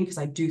learning, because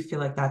I do feel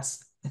like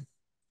that's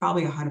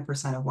probably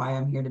 100% of why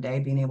I'm here today,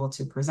 being able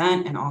to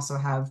present and also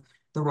have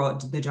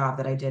the job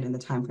that I did in the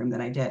time frame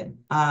that I did.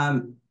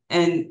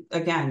 And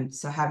again,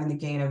 so having the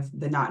gain of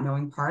the not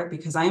knowing part,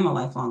 because I am a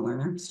lifelong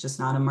learner. It's just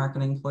not a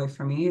marketing ploy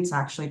for me. It's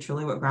actually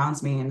truly what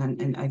grounds me.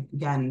 And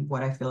again,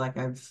 what I feel like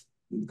I've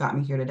got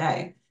me here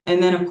today.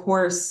 And then of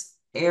course,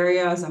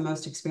 areas I'm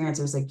most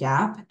experienced, there's a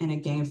gap and a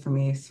gain for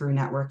me through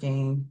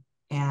networking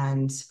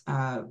and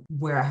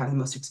where I have the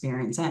most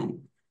experience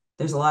in.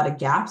 There's a lot of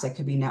gaps. I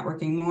could be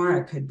networking more.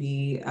 I could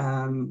be,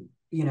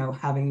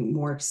 having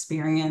more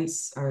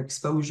experience or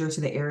exposure to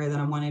the area that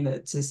I'm wanting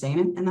to sustain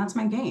in, and that's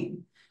my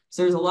gain.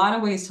 So there's a lot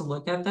of ways to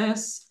look at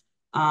this,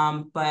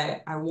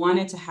 but I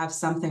wanted to have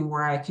something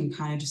where I can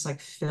kind of just like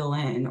fill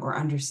in or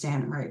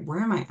understand, all right, where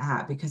am I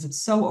at? Because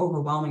it's so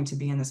overwhelming to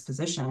be in this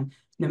position,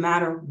 no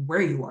matter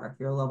where you are. If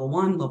you're level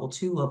 1, level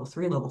 2, level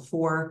 3, level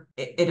 4,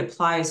 it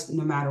applies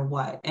no matter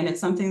what. And it's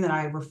something that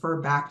I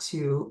refer back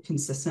to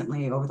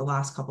consistently over the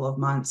last couple of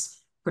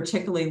months,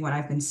 particularly when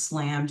I've been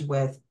slammed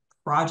with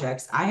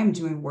projects. I am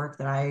doing work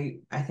that I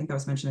think I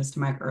was mentioning this to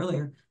Mike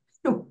earlier,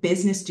 no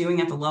business doing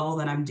at the level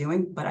that I'm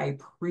doing, but I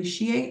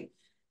appreciate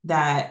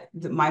that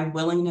my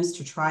willingness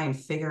to try and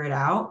figure it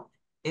out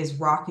is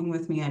rocking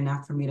with me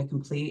enough for me to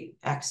complete,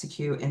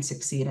 execute, and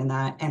succeed in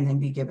that, and then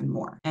be given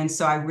more. And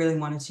so I really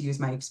wanted to use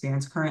my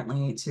experience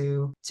currently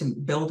to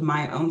build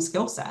my own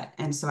skill set.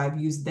 And so I've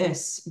used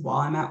this while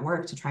I'm at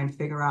work to try and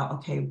figure out,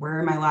 okay, where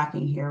am I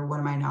lacking here?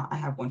 What am I not? I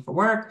have one for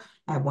work.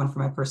 I have one for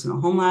my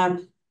personal home lab,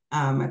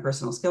 my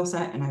personal skill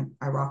set, and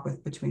I rock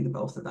with between the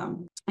both of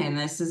them. And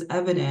this is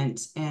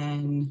evident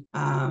in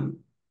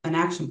an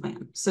action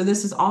plan. So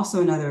this is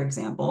also another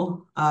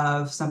example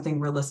of something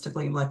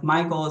realistically, like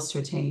my goal is to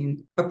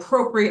attain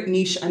appropriate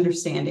niche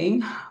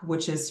understanding,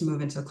 which is to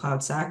move into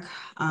CloudSec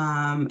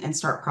and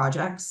start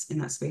projects in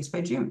that space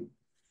by June.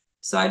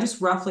 So I just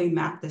roughly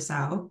mapped this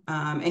out.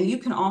 And you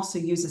can also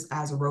use this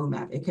as a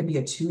roadmap. It could be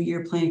a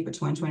 2-year plan for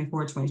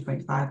 2024,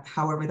 2025,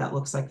 however that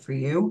looks like for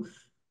you.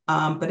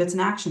 But it's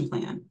an action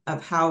plan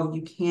of how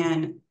you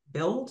can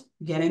build,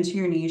 get into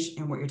your niche,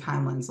 and what your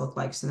timelines look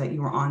like so that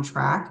you are on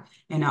track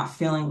and not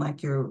feeling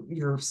like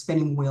you're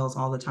spinning wheels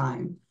all the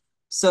time.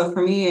 So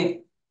for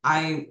me,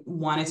 I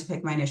wanted to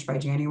pick my niche by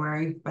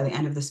January. By the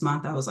end of this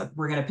month, I was like,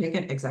 we're going to pick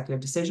it,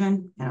 executive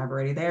decision, and I'm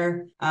already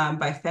there.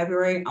 By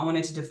February, I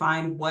wanted to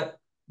define what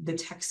the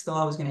tech skill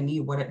I was going to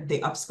need, what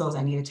the upskills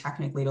I needed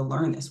technically to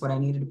learn this, what I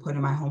needed to put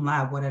in my home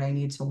lab, what did I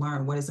need to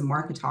learn, what is the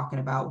market talking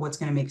about, what's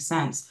going to make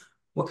sense,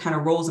 what kind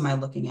of roles am I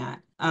looking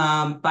at?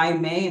 By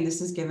May, and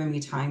this has given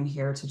me time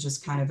here to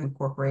just kind of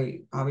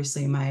incorporate,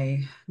 obviously,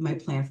 my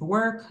plan for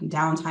work,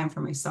 downtime for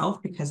myself,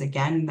 because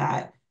again,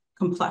 that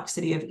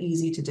complexity of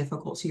easy to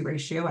difficulty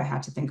ratio I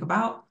had to think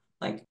about.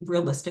 Like,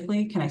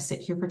 realistically, can I sit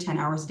here for 10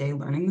 hours a day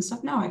learning this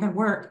stuff? No, I got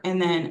work.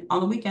 And then on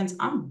the weekends,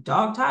 I'm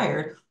dog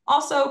tired.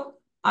 Also,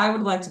 I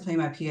would like to play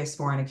my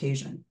PS4 on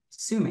occasion.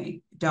 Sue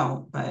me,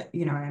 don't, but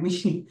you know what I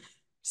mean?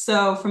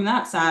 So from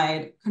that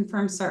side,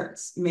 confirm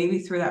certs. Maybe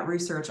through that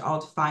research,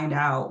 I'll find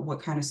out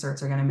what kind of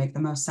certs are going to make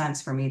the most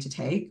sense for me to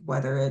take,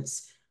 whether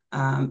it's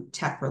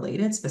tech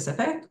related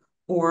specific,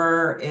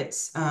 or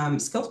it's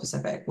skill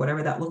specific,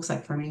 whatever that looks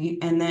like for me,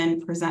 and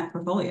then present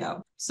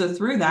portfolio. So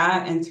through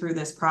that and through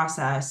this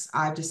process,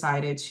 I've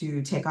decided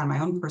to take on my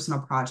own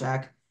personal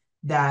project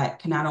that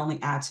can not only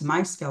add to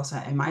my skill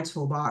set and my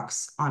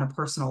toolbox on a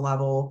personal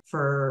level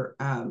for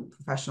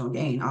professional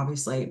gain,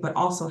 obviously, but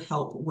also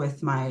help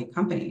with my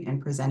company and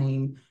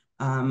presenting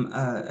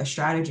a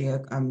strategy.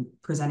 I'm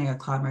presenting a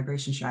cloud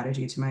migration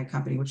strategy to my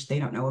company, which they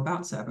don't know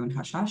about, so everyone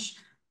hush hush.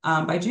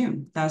 By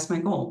June. That's my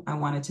goal. I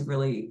wanted to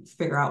really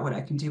figure out what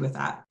I can do with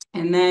that.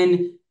 And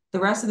then the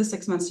rest of the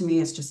 6 months to me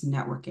is just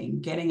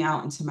networking, getting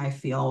out into my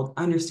field,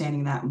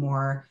 understanding that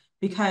more,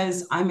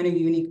 because I'm in a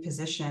unique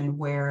position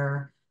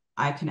where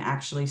I can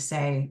actually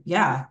say,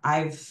 yeah,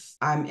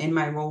 I'm in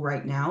my role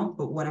right now,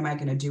 but what am I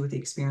going to do with the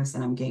experience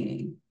that I'm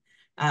gaining?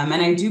 And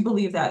I do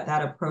believe that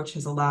that approach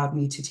has allowed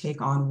me to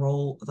take on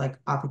role like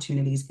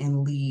opportunities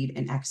and lead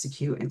and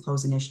execute and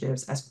close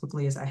initiatives as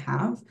quickly as I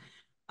have.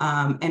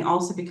 And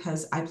also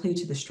because I played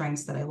to the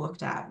strengths that I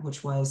looked at,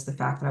 which was the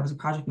fact that I was a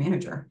project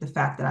manager, the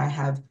fact that I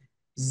have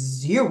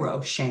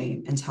zero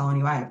shame in telling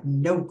you I have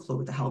no clue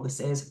what the hell this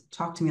is.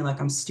 Talk to me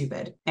like I'm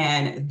stupid.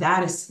 And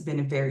that has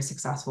been very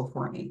successful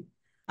for me.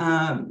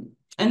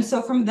 And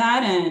so from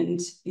that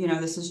end, you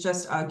know, this is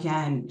just,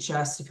 again,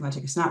 just if you want to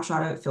take a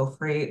snapshot of it, feel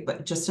free,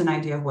 but just an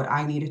idea of what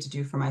I needed to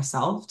do for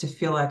myself to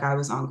feel like I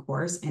was on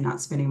course and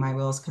not spinning my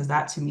wheels, because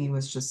that to me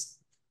was just,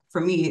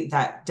 for me,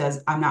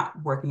 I'm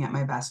not working at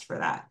my best for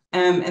that.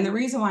 And the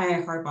reason why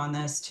I harp on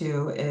this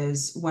too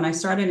is when I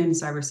started in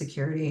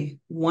cybersecurity,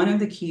 one of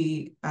the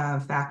key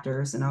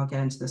factors, and I'll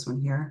get into this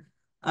one here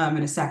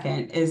in a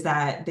second, is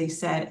that they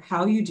said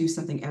how you do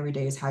something every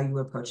day is how you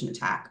approach an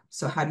attack.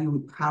 So how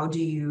do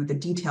you the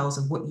details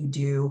of what you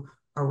do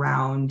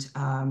around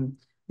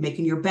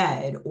making your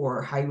bed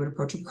or how you would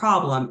approach a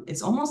problem,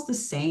 it's almost the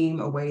same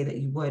a way that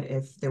you would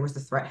if there was a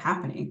threat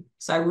happening.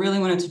 So I really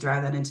wanted to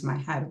drive that into my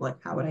head, like,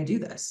 how would I do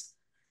this?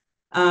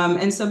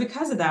 And so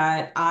because of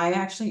that, I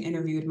actually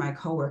interviewed my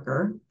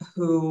coworker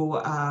who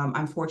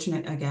I'm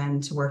fortunate again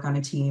to work on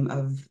a team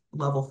of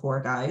level 4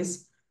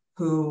 guys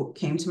who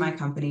came to my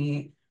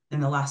company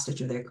in the last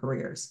stage of their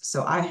careers.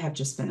 So I have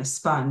just been a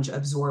sponge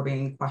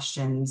absorbing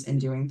questions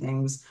and doing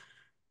things.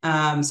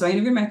 So I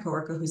interviewed my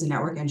coworker who's a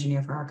network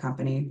engineer for our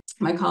company.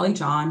 My colleague,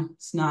 John,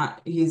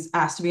 he's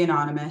asked to be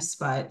anonymous,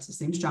 but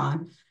his name's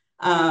John.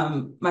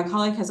 My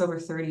colleague has over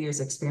 30 years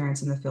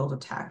experience in the field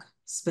of tech,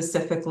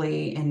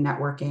 specifically in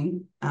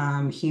networking.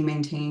 He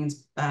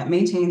maintains,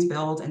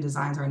 builds, and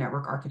designs our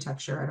network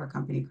architecture at our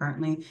company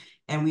currently,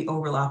 and we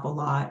overlap a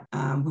lot.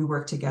 We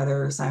work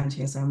together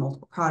simultaneously on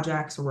multiple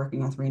projects. We're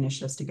working on 3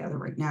 initiatives together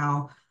right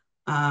now.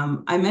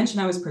 I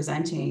mentioned I was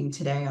presenting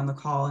today on the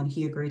call, and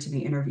he agreed to be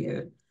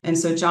interviewed. And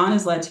so John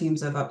has led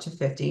teams of up to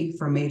 50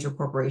 for major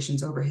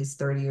corporations over his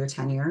 30-year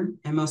tenure.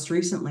 And most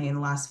recently, in the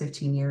last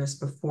 15 years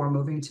before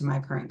moving to my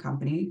current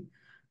company,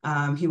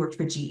 he worked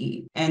for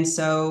GE. And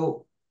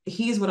so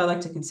he's what I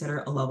like to consider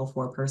a level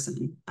 4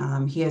 person.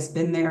 He has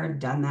been there,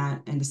 done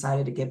that, and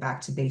decided to get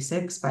back to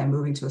basics by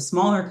moving to a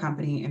smaller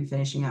company and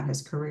finishing out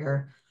his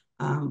career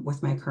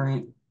with my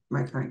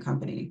current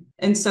company.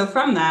 And so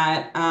from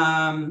that,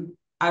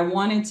 I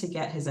wanted to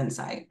get his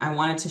insight. I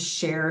wanted to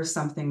share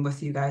something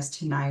with you guys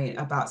tonight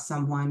about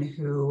someone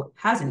who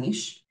has a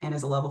niche and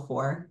is a level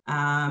 4,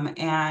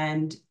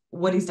 and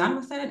what he's done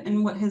with it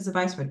and what his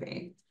advice would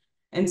be.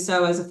 And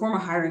so as a former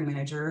hiring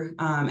manager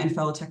and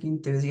fellow tech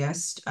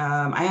enthusiast,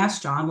 I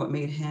asked John what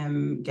made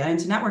him get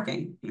into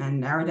networking and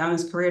narrow down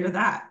his career to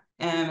that.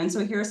 And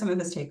so here are some of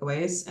his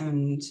takeaways.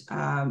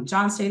 And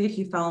John stated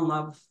he fell in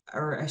love,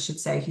 or I should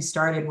say, he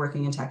started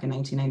working in tech in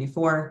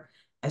 1994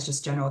 as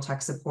just general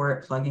tech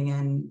support, plugging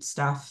in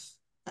stuff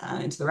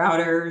into the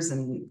routers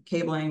and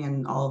cabling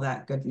and all of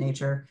that good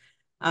nature.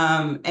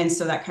 And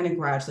so that kind of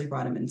gradually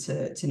brought him into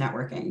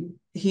networking.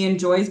 He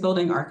enjoys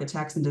building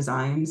architects and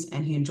designs,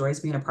 and he enjoys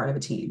being a part of a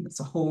team. It's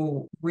the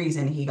whole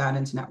reason he got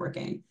into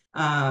networking.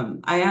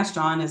 I asked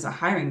John, as a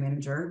hiring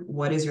manager,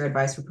 what is your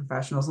advice for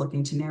professionals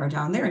looking to narrow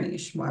down their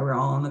niche, why we're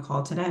all on the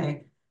call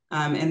today,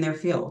 in their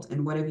field,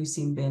 and what have you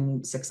seen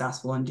been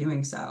successful in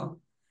doing so?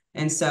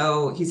 And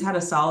so he's had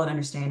a solid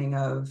understanding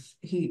of,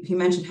 he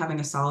mentioned having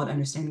a solid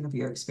understanding of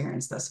your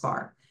experience thus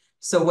far.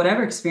 So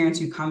whatever experience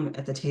you come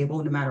at the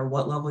table, no matter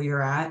what level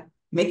you're at,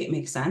 make it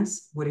make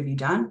sense. What have you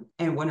done?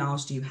 And what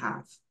knowledge do you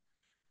have?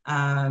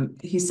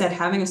 He said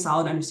having a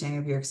solid understanding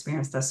of your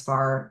experience thus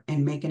far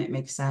and making it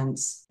make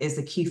sense is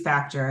the key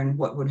factor in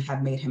what would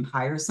have made him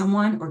hire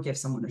someone or give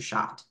someone a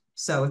shot.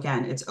 So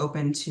again, it's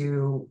open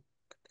to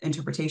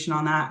interpretation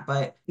on that,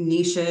 but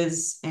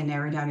niches and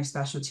narrowing down your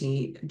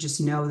specialty, just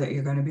know that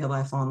you're going to be a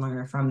lifelong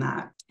learner from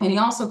that. And he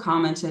also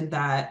commented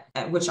that,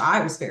 which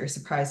I was very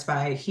surprised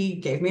by, he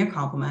gave me a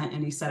compliment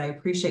and he said, I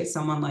appreciate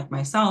someone like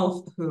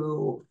myself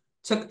who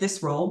took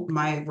this role,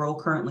 my role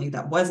currently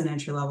that was an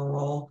entry-level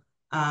role,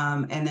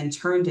 and then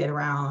turned it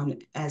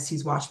around as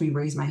he's watched me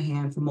raise my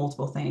hand for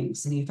multiple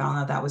things. And he found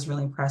that that was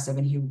really impressive.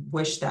 And he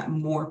wished that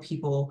more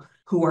people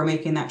who are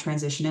making that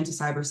transition into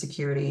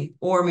cybersecurity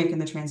or making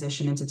the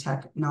transition into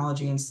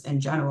technology in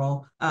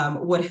general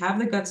would have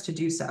the guts to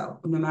do so,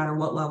 no matter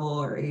what level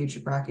or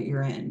age bracket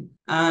you're in.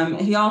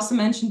 He also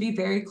mentioned be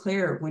very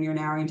clear when you're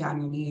narrowing down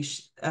your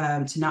niche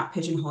to not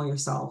pigeonhole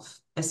yourself.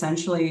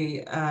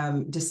 Essentially,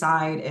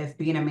 decide if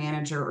being a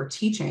manager or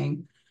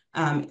teaching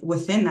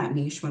within that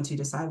niche, once you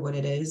decide what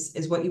it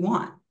is what you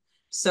want.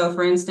 So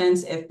for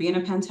instance, if being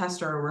a pen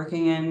tester or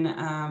working in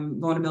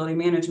vulnerability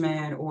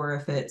management, or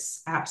if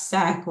it's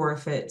AppSec, or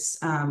if it's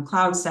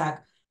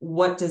CloudSec,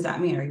 what does that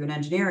mean? Are you an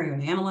engineer? Are you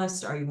an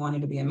analyst? Are you wanting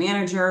to be a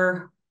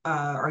manager?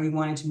 Are you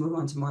wanting to move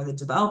on to more of the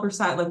developer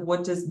side? Like,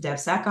 what does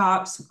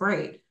DevSecOps?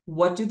 Great.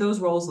 What do those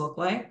roles look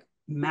like?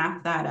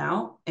 Map that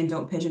out and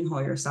don't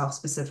pigeonhole yourself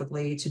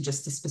specifically to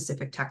just a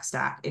specific tech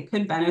stack. It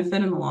could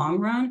benefit in the long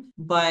run,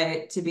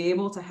 but to be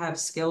able to have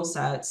skill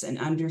sets and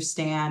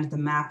understand the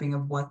mapping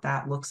of what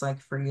that looks like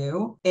for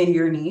you in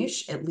your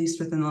niche, at least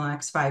within the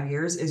next 5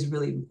 years, is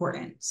really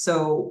important.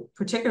 So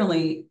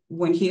particularly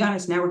when he got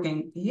into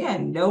networking, he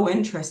had no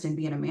interest in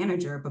being a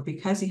manager, but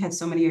because he had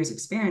so many years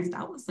experience,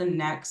 that was the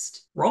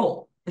next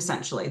role,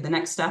 essentially, the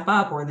next step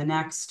up or the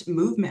next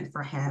movement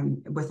for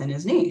him within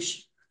his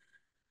niche.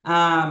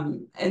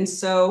 And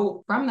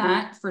so from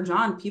that, for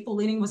John, people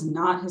leading was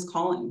not his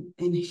calling.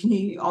 And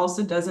he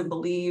also doesn't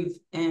believe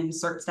in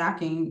cert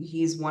stacking.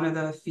 He's one of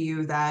the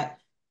few that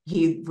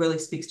he really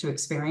speaks to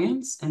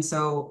experience. And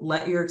so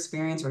let your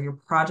experience or your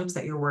projects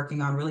that you're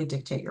working on really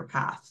dictate your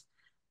path.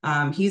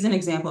 He's an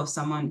example of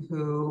someone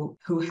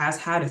who has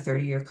had a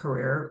 30-year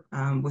career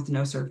with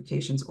no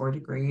certifications or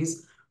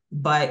degrees,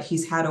 but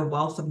he's had a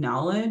wealth of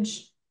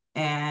knowledge.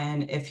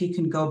 And if he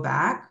can go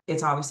back,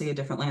 it's obviously a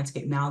different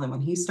landscape now than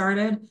when he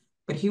started,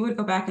 but he would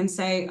go back and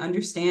say,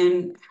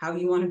 understand how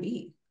you want to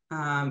be.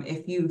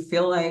 If you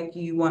feel like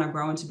you want to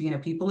grow into being a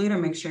people leader,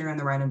 make sure you're in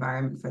the right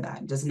environment for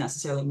that. It doesn't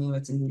necessarily mean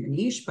it's in your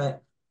niche,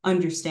 but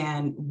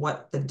understand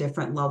what the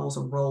different levels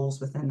of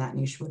roles within that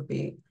niche would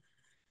be.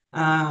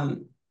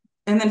 And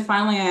then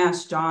finally, I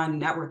asked John,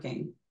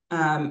 networking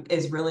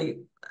is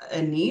really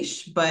a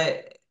niche,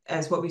 but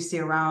as what we see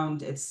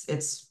around,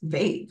 it's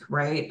vague,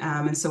 right?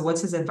 And so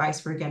what's his advice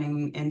for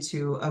getting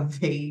into a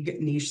vague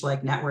niche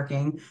like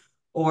networking?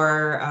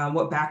 Or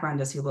what background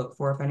does he look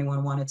for if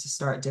anyone wanted to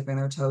start dipping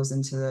their toes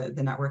into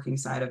the networking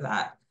side of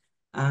that?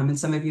 And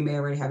some of you may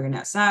already have your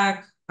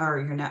NetSec or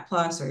your Net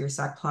Plus or your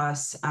Sec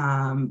Plus.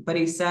 But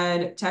he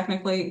said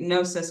technically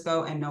no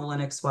Cisco and no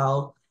Linux.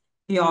 Well,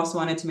 he also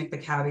wanted to make the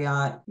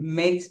caveat,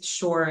 make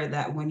sure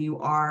that when you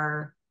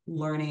are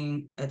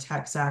learning a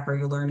tech stack or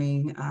you're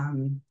learning,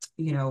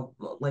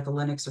 like a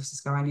Linux or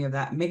Cisco or any of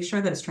that, make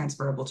sure that it's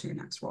transferable to your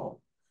next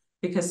role.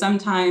 Because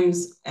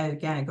sometimes,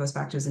 again, it goes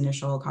back to his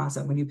initial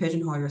concept. When you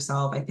pigeonhole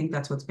yourself, I think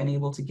that's what's been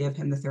able to give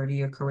him the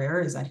 30-year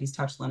career is that he's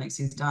touched Linux,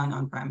 he's done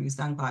on-prem, he's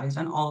done cloud, he's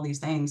done all these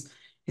things.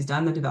 He's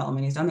done the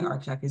development, he's done the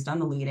architect, he's done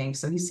the leading.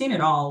 So he's seen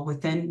it all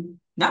within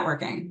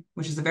networking,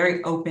 which is a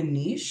very open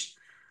niche.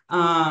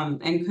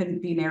 And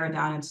couldn't be narrowed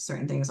down into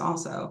certain things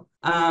also.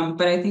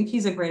 But I think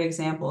he's a great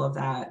example of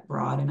that,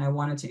 Rod, and I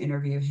wanted to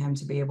interview him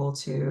to be able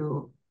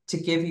to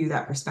give you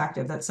that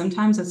perspective that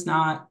sometimes it's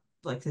not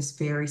like this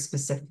very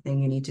specific thing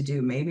you need to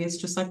do. Maybe it's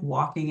just like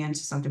walking into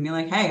something, be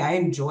like, hey, I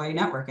enjoy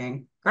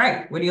networking.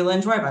 Great. What do you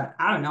enjoy about it?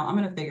 I don't know. I'm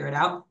going to figure it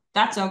out.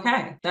 That's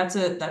okay. That's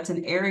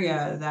an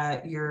area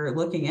that you're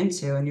looking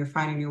into and you're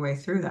finding your way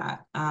through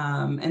that.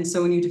 And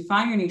so when you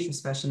define your niche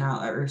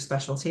or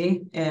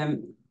specialty,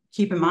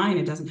 keep in mind,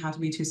 it doesn't have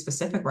to be too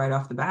specific right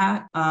off the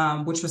bat,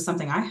 which was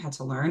something I had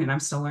to learn and I'm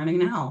still learning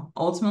now.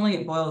 Ultimately,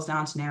 it boils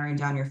down to narrowing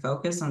down your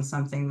focus on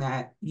something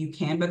that you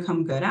can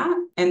become good at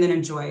and then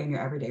enjoy in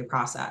your everyday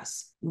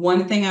process.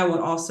 One thing I would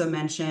also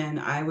mention,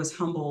 I was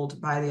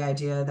humbled by the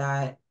idea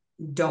that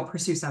don't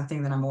pursue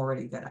something that I'm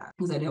already good at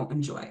because I don't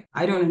enjoy.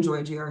 I don't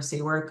enjoy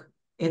GRC work.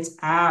 It's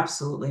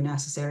absolutely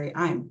necessary.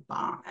 I'm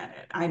bomb at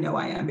it. I know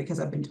I am because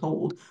I've been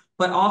told,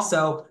 but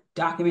also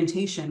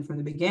documentation from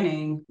the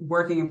beginning,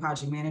 working in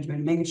project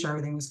management, making sure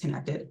everything was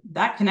connected.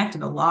 That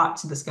connected a lot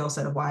to the skill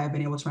set of why I've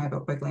been able to ramp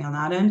up quickly on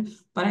that end,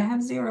 but I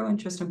have zero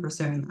interest in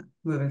pursuing that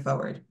moving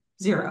forward.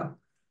 Zero.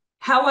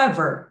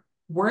 However,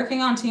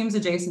 working on teams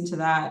adjacent to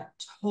that,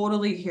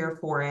 totally here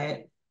for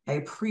it. I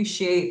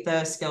appreciate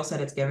the skill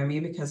set it's given me,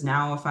 because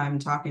now if I'm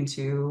talking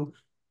to,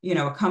 you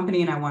know, a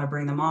company and I want to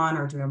bring them on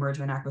or do a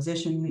merger and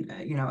acquisition,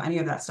 you know, any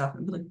of that stuff,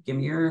 I'd be like, give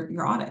me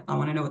your audit. I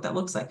want to know what that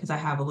looks like, because I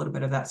have a little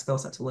bit of that skill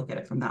set to look at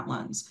it from that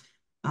lens.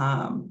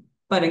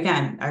 But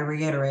again, I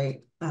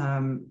reiterate,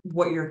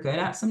 what you're good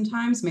at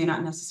sometimes may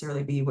not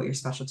necessarily be what your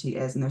specialty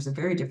is. And there's a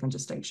very different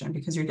distinction,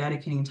 because you're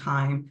dedicating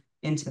time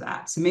into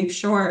that. So make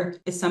sure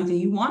it's something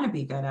you want to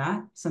be good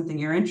at, something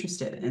you're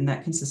interested in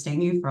that can sustain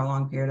you for a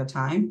long period of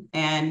time.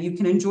 And you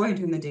can enjoy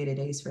doing the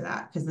day-to-days for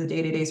that, because the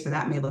day-to-days for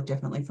that may look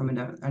differently from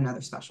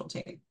another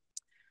specialty.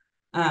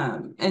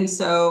 And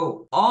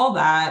so all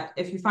that,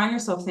 if you find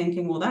yourself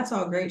thinking, well, that's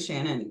all great,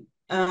 Shannon,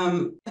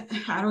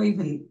 how do I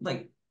even,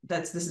 like,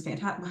 this is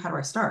fantastic. How do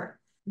I start?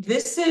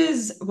 This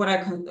is what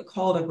I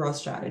call a growth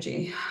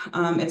strategy.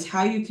 It's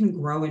how you can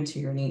grow into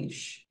your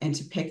niche,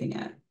 into picking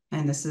it.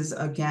 And this is,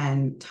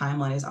 again,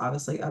 timeline is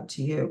obviously up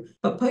to you,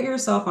 but put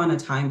yourself on a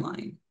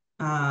timeline.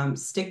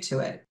 Stick to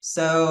it.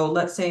 So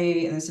let's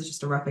say, and this is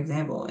just a rough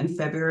example, in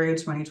February of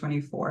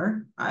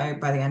 2024, by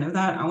the end of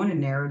that, I want to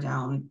narrow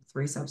down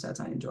 3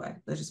 subsets I enjoy.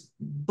 Let's just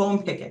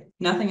boom, pick it.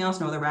 Nothing else,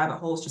 no other rabbit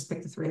holes, just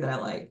pick the 3 that I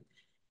like.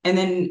 And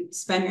then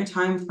spend your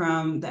time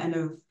from the end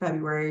of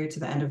February to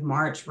the end of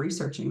March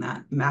researching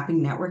that,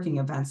 mapping networking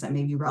events that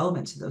may be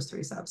relevant to those 3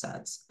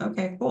 subsets.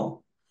 Okay,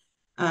 cool.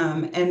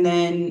 And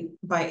then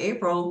by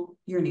April,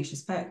 your niche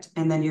is picked,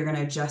 and then you're going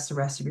to adjust the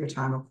rest of your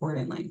time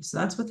accordingly. So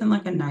that's within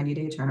like a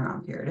 90-day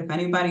turnaround period. If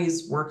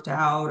anybody's worked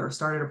out or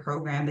started a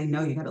program, they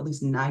know you got at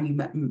least 90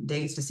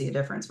 days to see a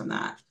difference from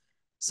that.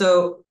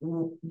 So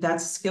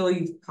that's a skill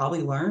you've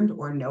probably learned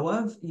or know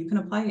of. You can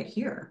apply it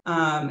here,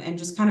 and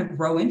just kind of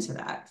grow into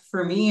that.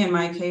 For me, in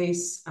my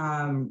case,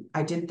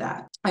 I did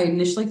that. I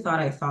initially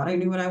thought I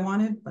knew what I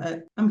wanted,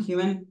 but I'm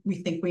human. We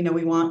think we know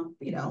we want,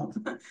 you know.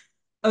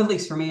 At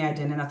least for me, I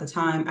didn't at the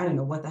time. I didn't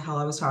know what the hell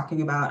I was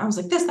talking about. I was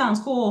like, this sounds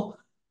cool.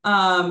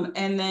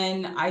 And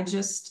then I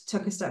just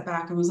took a step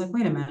back and was like,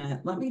 wait a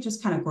minute, let me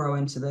just kind of grow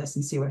into this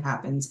and see what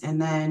happens.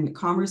 And then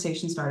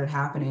conversations started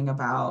happening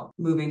about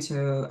moving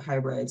to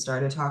hybrid,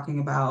 started talking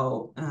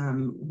about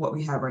what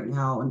we have right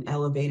now and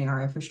elevating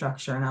our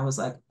infrastructure. And I was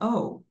like,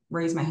 oh,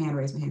 raise my hand,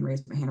 raise my hand,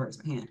 raise my hand, raise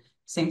my hand.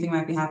 Same thing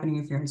might be happening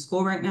if you're in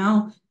school right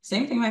now.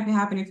 Same thing might be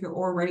happening if you're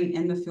already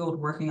in the field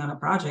working on a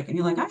project and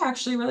you're like, I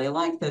actually really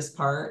like this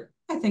part.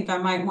 I think I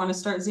might want to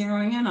start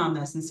zeroing in on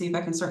this and see if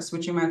I can start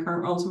switching my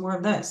current role to more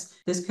of this.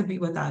 This could be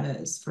what that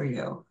is for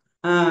you.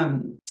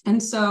 And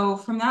so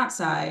from that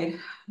side,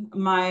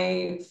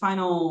 my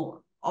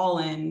final all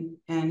in,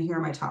 and here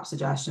are my top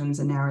suggestions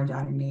and narrow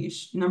down your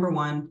niche. Number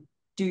 1,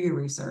 do your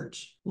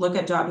research. Look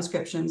at job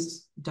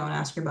descriptions. Don't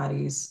ask your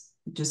buddies.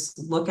 Just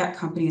look at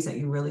companies that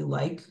you really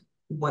like,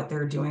 what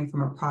they're doing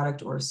from a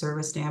product or a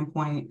service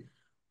standpoint,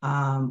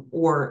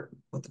 or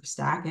what their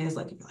stack is.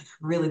 Like, if you're like,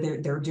 really,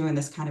 they're doing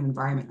this kind of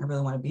environment, I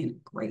really want to be in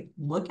it. Great.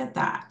 Look at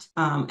that.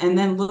 And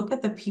then look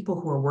at the people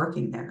who are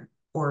working there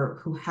or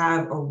who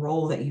have a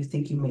role that you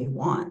think you may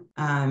want,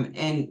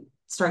 and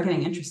start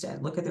getting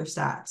interested. Look at their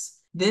stats.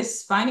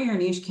 This finding your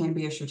niche can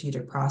be a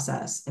strategic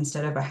process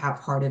instead of a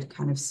half-hearted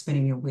kind of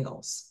spinning your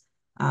wheels.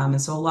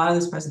 And so a lot of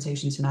this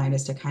presentation tonight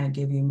is to kind of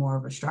give you more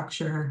of a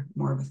structure,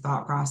 more of a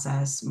thought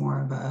process,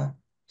 more of a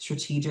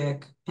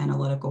strategic,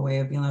 analytical way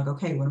of being like,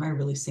 okay, what am I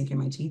really sinking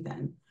my teeth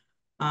in?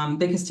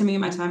 Because to me,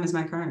 my time is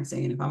my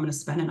currency. And if I'm going to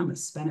spend it, I'm going to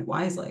spend it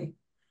wisely.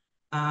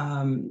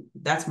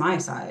 That's my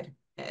side.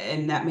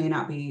 And that may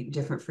not be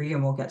different for you.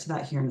 And we'll get to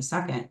that here in a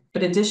second.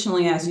 But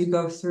additionally, as you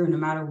go through, no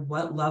matter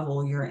what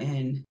level you're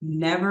in,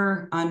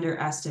 never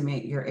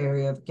underestimate your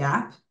area of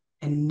gap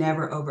and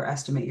never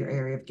overestimate your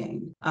area of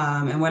gain.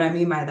 And what I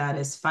mean by that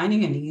is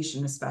finding a niche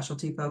and a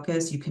specialty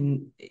focus.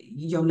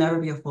 You'll never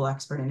be a full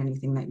expert in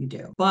anything that you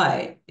do,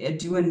 but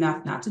do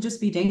enough not to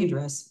just be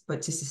dangerous,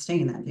 but to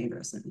sustain that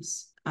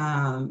dangerousness.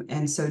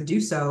 And so do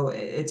so,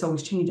 it's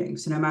always changing.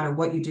 So no matter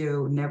what you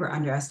do, never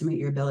underestimate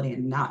your ability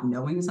in not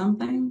knowing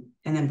something,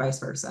 and then vice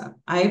versa.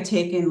 I have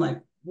taken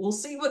like, we'll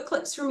see what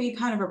clicks for me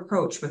kind of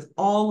approach with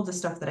all of the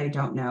stuff that I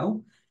don't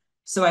know,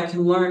 so I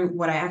can learn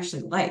what I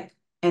actually like.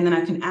 And then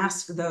I can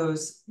ask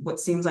those, what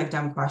seems like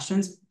dumb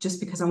questions, just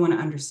because I want to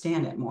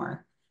understand it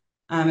more.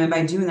 And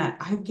by doing that,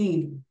 I've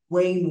gained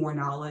way more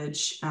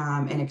knowledge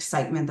and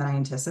excitement than I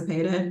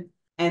anticipated.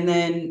 And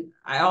then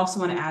I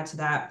also want to add to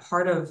that,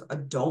 part of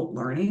adult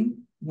learning,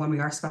 when we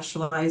are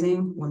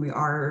specializing, when we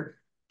are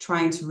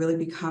trying to really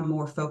become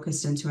more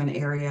focused into an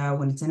area,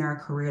 when it's in our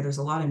career, there's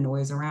a lot of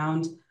noise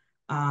around.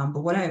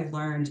 But what I've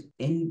learned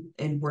in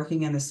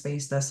working in the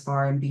space thus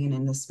far and being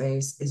in the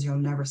space is you'll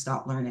never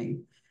stop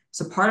learning.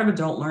 So part of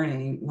adult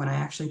learning, when I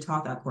actually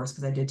taught that course,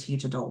 because I did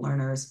teach adult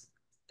learners,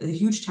 the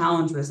huge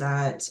challenge was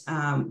that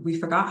we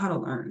forgot how to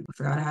learn. We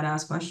forgot how to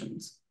ask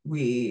questions.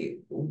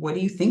 What do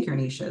you think your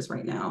niche is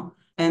right now?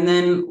 And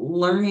then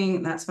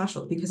learning that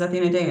specialty, because at the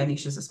end of the day, a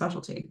niche is a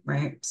specialty,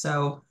 right?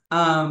 So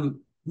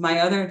my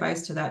other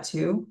advice to that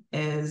too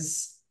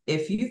is,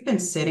 if you've been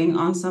sitting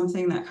on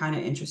something that kind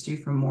of interests you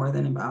for more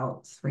than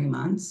about 3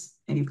 months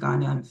and you've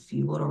gone down a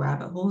few little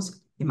rabbit holes,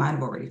 you might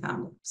have already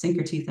found it. Sink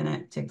your teeth in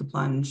it, take the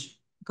plunge,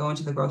 go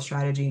into the growth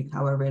strategy,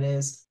 however it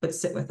is, but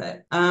sit with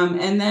it.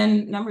 And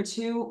then number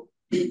two,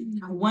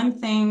 one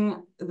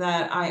thing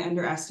that I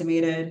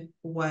underestimated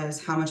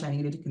was how much I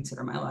needed to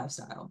consider my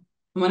lifestyle.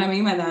 And what I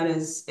mean by that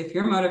is if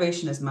your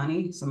motivation is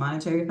money, so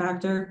monetary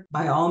factor,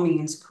 by all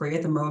means,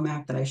 create the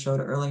roadmap that I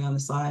showed early on the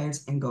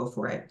slides and go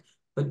for it.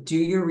 But do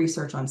your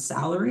research on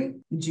salary,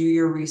 do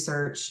your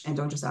research, and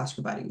don't just ask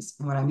your buddies.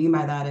 And what I mean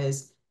by that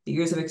is the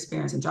years of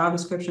experience in job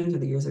descriptions or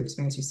the years of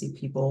experience you see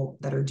people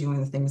that are doing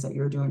the things that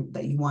you're doing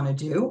that you want to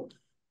do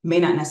may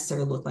not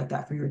necessarily look like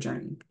that for your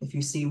journey. If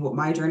you see what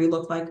my journey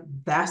looked like,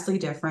 vastly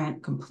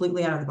different,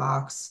 completely out of the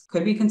box,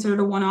 could be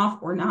considered a one-off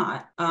or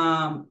not.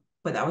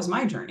 But that was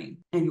my journey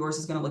and yours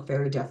is going to look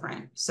very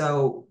different.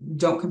 So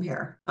don't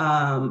compare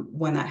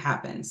when that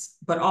happens,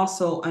 but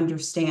also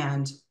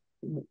understand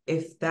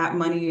if that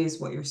money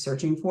is what you're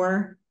searching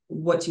for,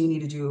 what do you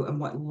need to do and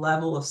what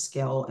level of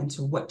skill and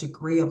to what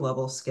degree of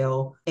level of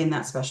skill in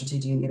that specialty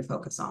do you need to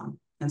focus on?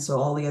 And so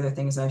all the other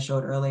things I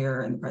showed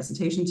earlier in the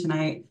presentation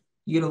tonight,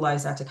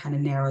 utilize that to kind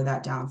of narrow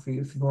that down for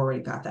you if you've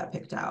already got that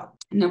picked out.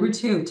 Number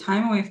two,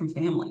 time away from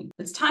family.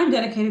 It's time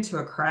dedicated to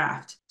a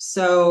craft.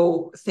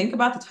 So think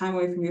about the time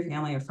away from your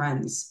family and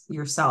friends,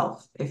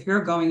 yourself. If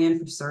you're going in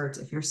for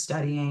certs, if you're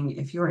studying,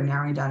 if you are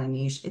narrowing down a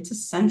niche, it's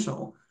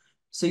essential.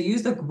 So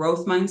use the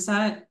growth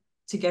mindset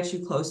to get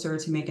you closer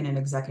to making an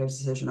executive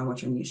decision on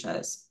what your niche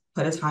is.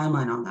 Put a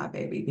timeline on that,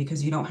 baby,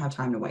 because you don't have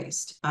time to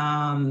waste.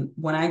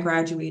 When I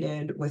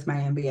graduated with my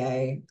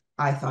MBA,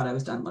 I thought I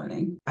was done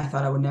learning. I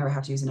thought I would never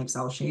have to use an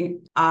Excel sheet.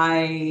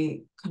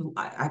 I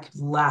could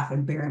laugh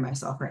and bury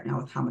myself right now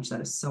with how much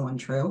that is so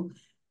untrue.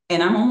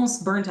 And I'm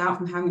almost burnt out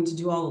from having to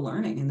do all the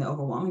learning and the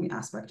overwhelming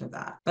aspect of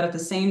that. But at the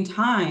same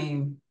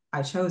time,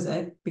 I chose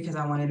it because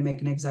I wanted to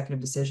make an executive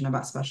decision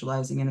about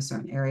specializing in a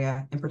certain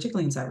area, and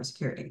particularly in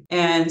cybersecurity.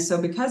 And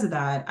so because of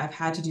that, I've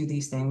had to do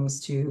these things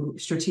to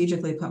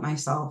strategically put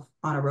myself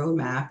on a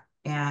roadmap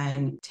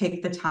and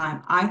take the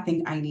time I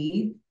think I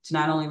need to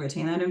not only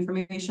retain that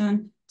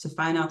information, to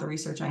find out the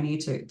research I need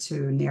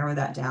to narrow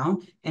that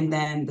down, and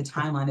then the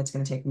timeline it's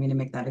going to take me to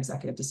make that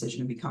executive decision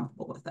and be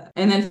comfortable with it.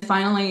 And then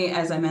finally,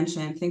 as I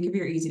mentioned, think of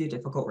your easy to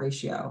difficult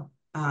ratio.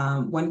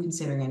 When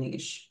considering a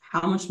niche,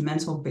 how much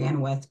mental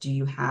bandwidth do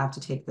you have to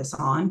take this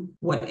on?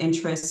 What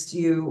interests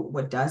you?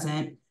 What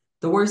doesn't?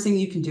 The worst thing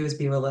you can do is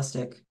be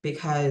realistic,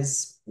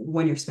 because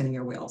when you're spinning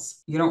your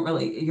wheels,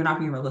 you're not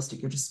being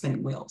realistic, you're just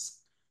spinning wheels.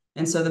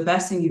 And so the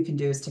best thing you can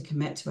do is to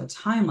commit to a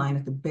timeline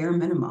at the bare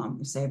minimum.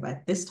 You say, by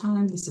this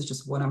time, this is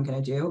just what I'm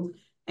going to do,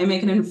 and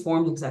make an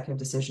informed executive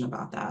decision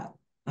about that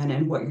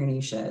and what your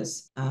niche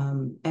is.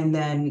 And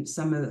then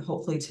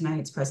hopefully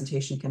tonight's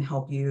presentation can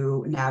help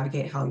you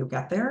navigate how you'll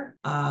get there.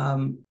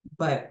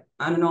 But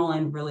on an all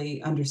end,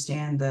 really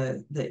understand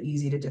the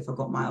easy to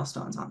difficult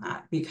milestones on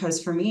that.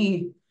 Because for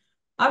me,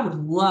 I would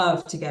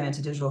love to get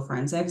into digital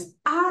forensics.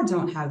 I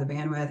don't have the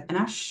bandwidth, and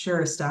I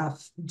sure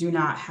stuff do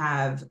not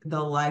have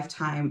the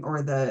lifetime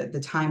or the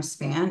time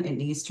span it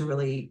needs to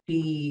really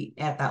be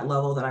at that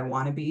level that I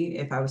want to be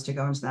if I was to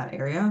go into that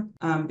area,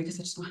 because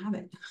I just don't have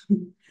it.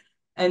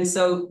 And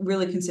so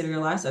really consider your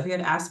life. So if you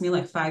had asked me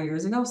like 5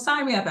 years ago,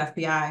 sign me up,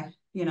 FBI,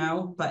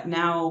 but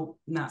now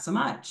not so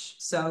much.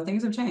 So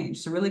things have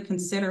changed. So really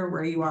consider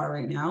where you are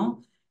right now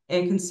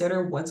and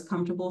consider what's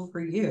comfortable for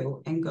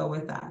you and go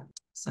with that.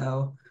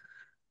 So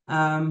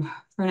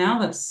for now,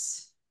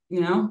 that's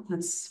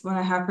what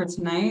I have for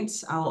tonight.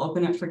 I'll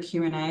open it for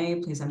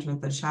Q&A. Please enter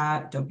into the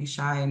chat. Don't be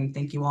shy. And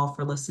thank you all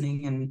for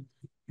listening and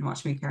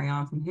watch me carry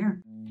on from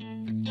here.